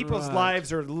 right, Like right, people's right.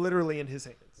 lives are literally in his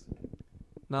hands.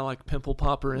 Not like Pimple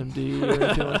Popper MD or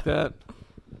anything like that.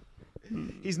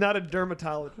 He's not a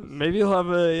dermatologist. Maybe he'll have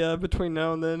a between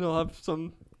now and then he'll have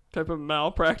some type of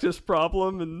malpractice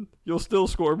problem, and you'll still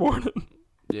scoreboard him.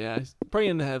 Yeah, he's probably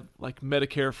going to have like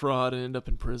Medicare fraud and end up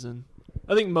in prison.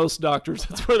 I think most doctors,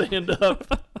 that's where they end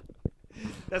up.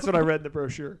 That's what I read in the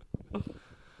brochure.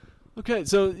 Okay,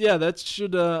 so yeah, that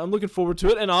should. I'm looking forward to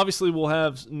it, and obviously we'll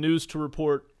have news to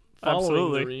report following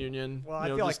Absolutely. the reunion. Well, I You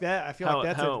know, feel like just that. I feel how like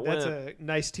it- how it that's went. a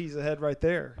nice tease ahead right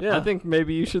there. Yeah, I think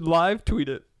maybe you should live tweet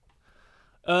it.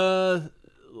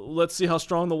 Let's see how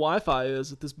strong the Wi-Fi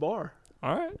is at this bar,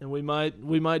 All right. and we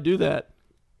might do that.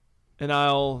 And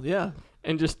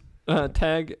And just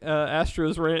tag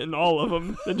Astros rant in all of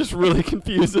them and just really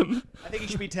confuse them. I think he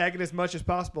should be tagging as much as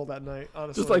possible that night.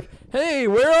 Honestly, Just like, hey,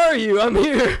 where are you? I'm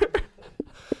here.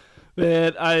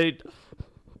 man,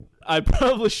 I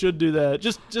probably should do that.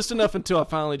 Just enough until I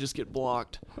finally just get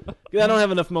blocked. I don't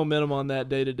have enough momentum on that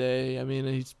day to day. I mean,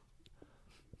 he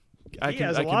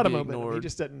has a I lot can of be momentum. He ignored.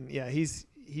 just doesn't. Yeah, he's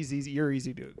easy. You're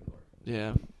easy to ignore.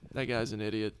 Yeah, that guy's an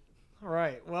idiot. All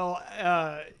right. Well,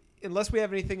 unless we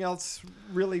have anything else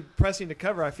really pressing to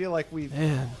cover, I feel like we've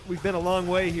Man, been a long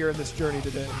way here in this journey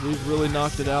today. we've really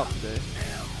knocked it out today.